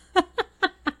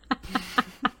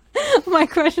 My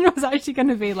question was actually going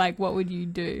to be like, what would you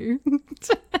do?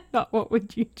 Not what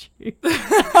would you choose?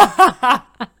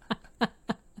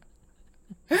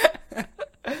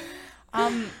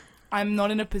 I'm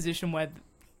not in a position where,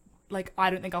 like, I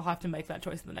don't think I'll have to make that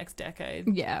choice in the next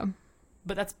decade. Yeah.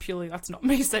 But that's not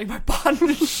me saying my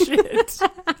partner shit.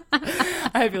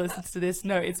 I hope he listens to this.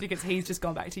 No, it's because he's just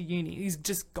gone back to uni. He's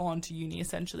just gone to uni,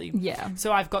 essentially. Yeah.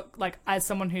 So I've got, like, as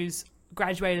someone who's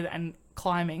graduated and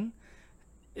climbing,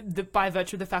 by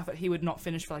virtue of the fact that he would not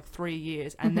finish for, like, 3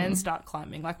 years and then start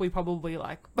climbing, like, we probably,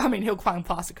 like, I mean, he'll climb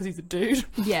faster because he's a dude.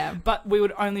 Yeah. But we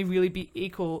would only really be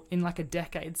equal in, like, a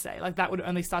decade, say. Like, that would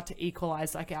only start to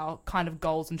equalize, like, our kind of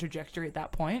goals and trajectory at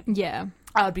that point. Yeah.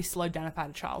 I would be slowed down if I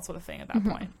had a child, sort of thing, at that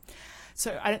point.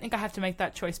 So I don't think I have to make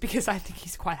that choice because I think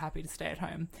he's quite happy to stay at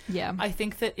home. Yeah. I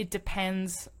think that it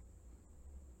depends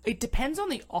on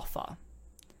the offer.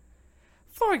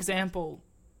 For example,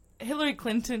 Hillary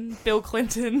Clinton, Bill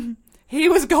Clinton, he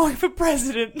was going for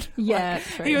president. Yeah, Like,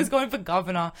 true. he was going for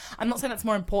governor. I'm not saying that's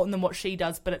more important than what she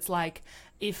does, but it's like,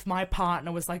 if my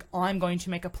partner was like, I'm going to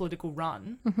make a political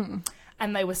run,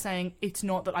 and they were saying, it's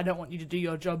not that I don't want you to do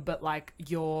your job, but, like,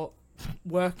 you're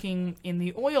working in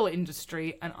the oil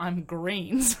industry and I'm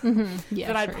Greens, Yeah,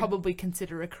 that I'd true. probably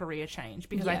consider a career change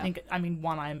because I Yeah. think, I mean,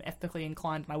 one, I'm ethically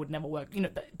inclined and I would never work, you know,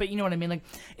 but you know what I mean? Like,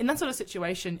 in that sort of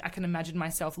situation, I can imagine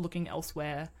myself looking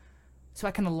elsewhere so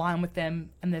I can align with them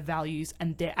and their values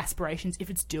and their aspirations if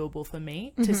it's doable for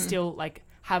me to still, like,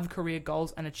 have career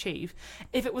goals and achieve.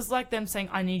 If it was like them saying,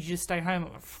 I need you to stay home,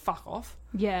 I'm like, fuck off.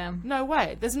 Yeah. No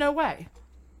way. There's no way.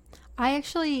 I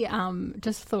actually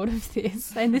just thought of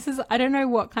this, and this is, I don't know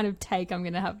what kind of take I'm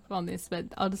going to have on this, but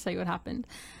I'll just say what happened.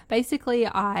 Basically,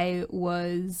 I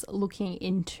was looking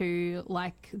into,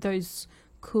 like, those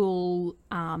cool,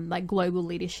 like, global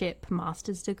leadership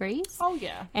master's degrees. Oh,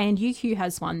 yeah. And UQ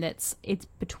has one it's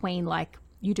between, like,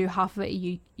 you do half of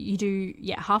it,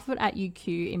 half of it at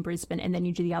UQ in Brisbane, and then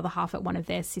you do the other half at one of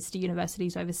their sister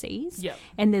universities overseas. Yep.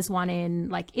 And there's one in,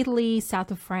 like, Italy, south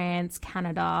of France,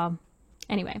 Canada.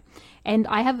 Anyway, and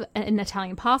I have an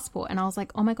Italian passport, and I was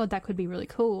like, oh my God, that could be really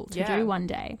cool to do one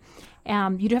day.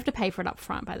 You do have to pay for it up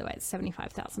front, by the way. It's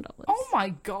 $75,000. Oh my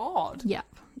God. Yep,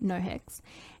 no hex.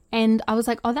 And I was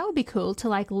like, oh, that would be cool to,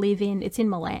 like, it's in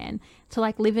Milan, to,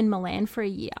 like, live in Milan for a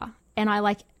year. And I,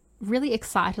 like, really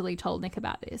excitedly told Nick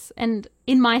about this. And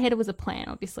in my head, it was a plan.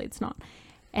 Obviously, it's not.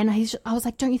 And I was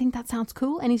like, don't you think that sounds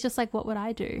cool? And he's just like, what would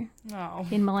I do Oh.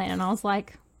 in Milan? And I was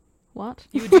like, what?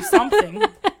 You would do something.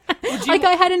 Would you? Like,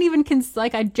 I hadn't even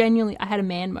I had a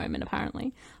man moment,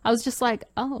 apparently. I was just like,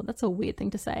 oh, that's a weird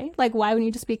thing to say. Like, why wouldn't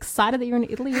you just be excited that you're in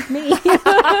Italy with me?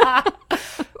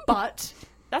 But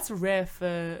that's rare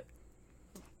for...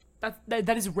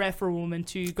 That is rare for a woman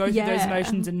to go through those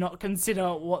emotions and not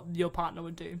consider what your partner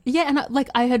would do. Yeah, and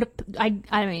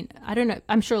I mean, I don't know.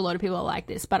 I'm sure a lot of people are like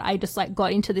this, but I just, like,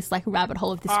 got into this, like, rabbit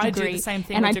hole of this I degree. do the same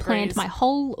thing and with I planned degrees. my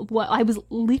whole... I was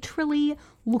literally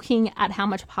looking at how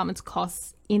much apartments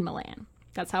cost in Milan.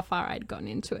 That's how far I'd gotten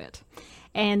into it.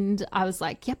 And I was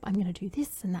like, yep, I'm going to do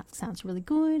this, and that sounds really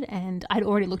good. And I'd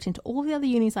already looked into all the other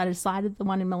unis. I decided the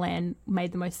one in Milan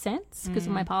made the most sense because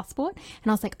of my passport. And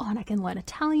I was like, oh, and I can learn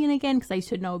Italian again because I used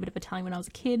to know a bit of Italian when I was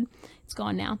a kid. It's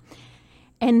gone now.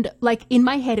 And, like, in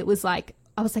my head, it was like,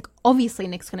 I was like, obviously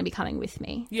Nick's going to be coming with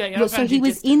me. Yeah, you're not so gonna he do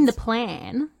was in the distance.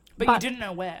 plan. But you didn't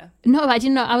know where. No, I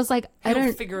didn't know. I was like,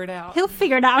 He'll figure it out. He'll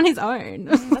figure it out on his own.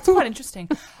 That's quite interesting.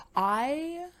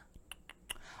 I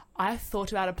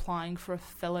thought about applying for a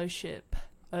fellowship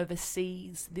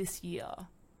overseas this year.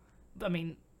 I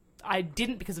mean, I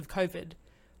didn't because of COVID,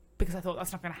 because I thought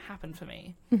that's not going to happen for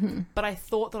me. Mm-hmm. But I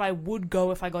thought that I would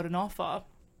go if I got an offer.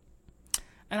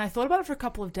 And I thought about it for a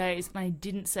couple of days, and I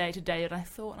didn't say it to David. I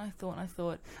thought.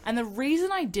 And the reason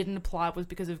I didn't apply was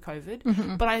because of COVID.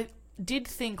 Mm-hmm. But I did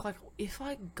think, like, if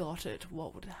I got it,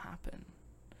 what would happen?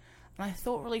 And I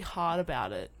thought really hard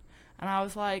about it. And I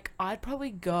was like, I'd probably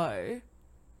go.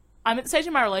 I'm at the stage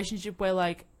in my relationship where,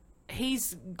 like,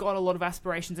 he's got a lot of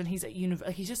aspirations and he's at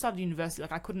he's just started university.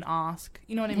 Like, I couldn't ask,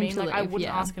 you know what I mean? Like, I wouldn't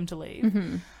ask him to leave.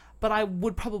 Mm-hmm. But I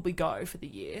would probably go for the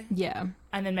year. Yeah.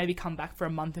 And then maybe come back for a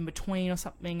month in between or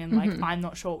something. And, like, I'm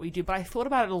not sure what we do. But I thought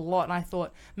about it a lot. And I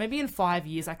thought maybe in 5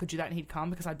 years I could do that and he'd come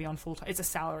because I'd be on full time. It's a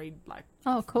salaried, like,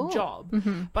 job.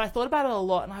 Mm-hmm. But I thought about it a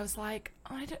lot. And I was like,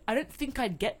 I don't think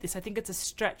I'd get this. I think it's a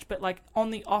stretch. But, like,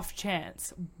 on the off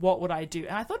chance, what would I do?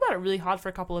 And I thought about it really hard for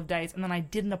a couple of days. And then I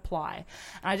didn't apply.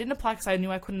 And I didn't apply because I knew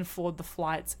I couldn't afford the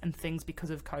flights and things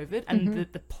because of COVID. And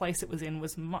the place it was in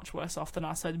was much worse off than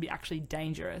us. So it'd be actually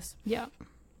dangerous. Yeah.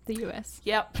 The US.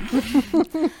 Yep.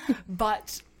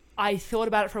 But I thought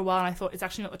about it for a while and I thought it's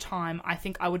actually not the time. I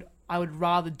think I would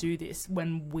rather do this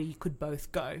when we could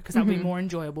both go because that would be more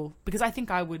enjoyable because I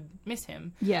think I would miss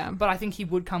him. Yeah. But I think he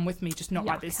would come with me, just not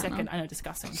right this second. I know,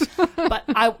 disgusting. But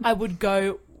I would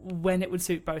go when it would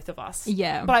suit both of us.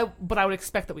 Yeah. But I would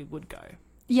expect that we would go.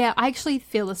 Yeah, I actually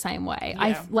feel the same way.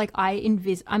 Yeah.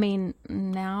 I mean,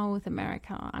 now with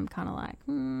America, I'm kind of like,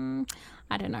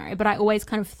 I don't know. But I always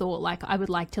kind of thought, like, I would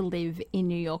like to live in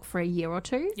New York for a year or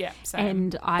two. Yeah, same.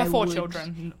 And Before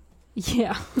children.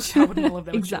 Yeah. I wouldn't live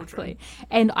there with exactly. children.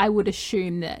 And I would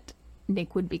assume that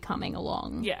Nick would be coming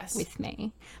along Yes. with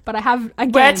me. But I have,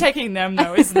 again... We're taking them,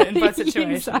 though, isn't it, in both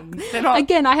situations? Exactly. They're not...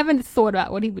 Again, I haven't thought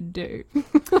about what he would do.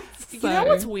 You know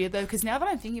what's weird, though? Because now that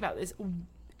I'm thinking about this,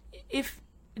 if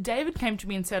David came to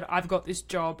me and said, I've got this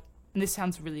job, and this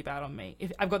sounds really bad on me,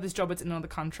 if I've got this job, it's in another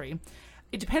country,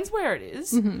 it depends where it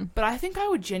is, but I think I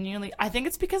would genuinely, I think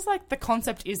it's because, like, the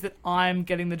concept is that I'm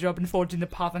getting the job and forging the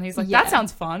path, and he's like, that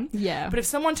sounds fun. Yeah. But if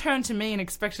someone turned to me and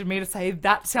expected me to say,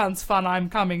 that sounds fun, I'm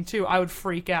coming too, I would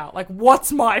freak out. Like,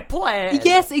 what's my plan?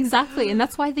 Yes, exactly. And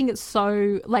that's why I think it's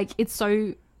so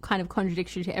kind of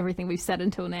contradictory to everything we've said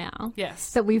until now.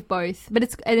 Yes. That we've both,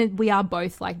 we are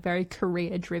both, like, very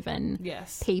career-driven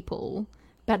people.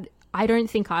 But I don't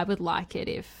think I would like it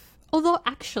if, although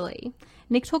actually,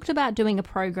 Nick talked about doing a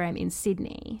program in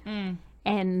Sydney.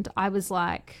 And I was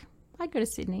like, I'd go to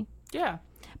Sydney. Yeah.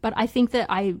 But I think that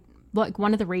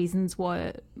one of the reasons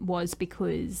was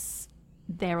because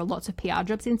there are lots of PR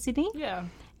jobs in Sydney. Yeah.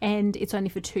 And it's only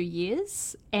for 2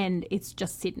 years, and it's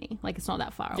just Sydney. Like, it's not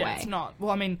that far away. Yeah, it's not.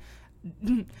 Well, I mean,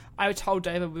 I told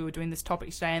David we were doing this topic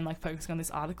today and, like, focusing on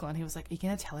this article, and he was like, are you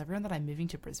going to tell everyone that I'm moving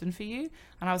to Brisbane for you?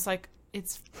 And I was like,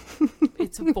 it's a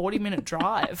 40-minute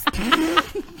drive.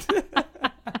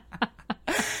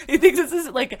 He thinks it's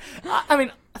just, like, I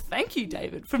mean, thank you,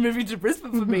 David, for moving to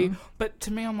Brisbane for me. But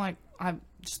to me, I'm like, I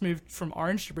just moved from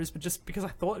Orange to Brisbane just because I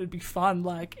thought it'd be fun.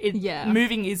 Like,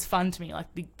 moving is fun to me. Like,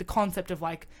 the concept of,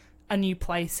 like, a new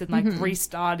place and, like,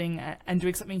 restarting and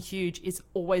doing something huge it's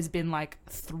always been, like,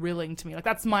 thrilling to me. Like,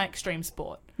 that's my extreme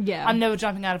sport. Yeah. I'm never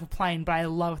jumping out of a plane, but I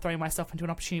love throwing myself into an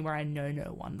opportunity where I know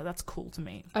no one. That's cool to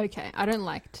me. Okay. I don't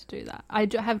like to do that. I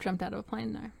have jumped out of a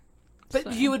plane, though.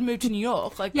 But you would move to New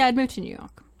York? Like, yeah, I'd move to New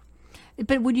York.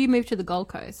 But would you move to the Gold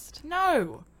Coast?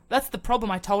 No. That's the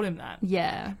problem. I told him that.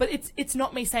 Yeah. But it's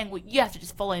not me saying, well, you have to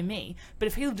just follow me. But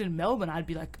if he lived in Melbourne, I'd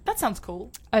be like, that sounds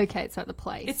cool. Okay, it's at the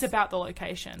place. It's about the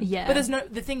location. Yeah.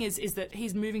 But the thing is that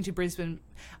he's moving to Brisbane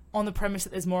on the premise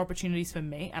that there's more opportunities for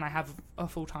me and I have a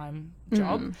full-time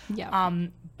job. Yeah.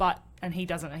 And he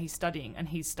doesn't, and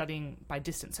he's studying by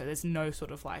distance. So there's no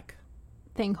sort of, like,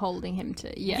 thing holding him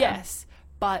to, Yes.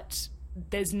 But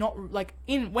there's not, like,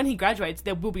 when he graduates,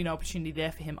 there will be no opportunity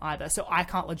there for him either. So I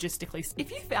can't logistically.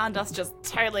 If you found us just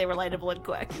totally relatable and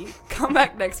quirky, come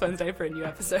back next Wednesday for a new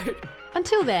episode.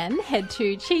 Until then, head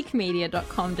to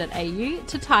cheekmedia.com.au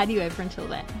to tide you over until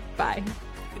then. Bye.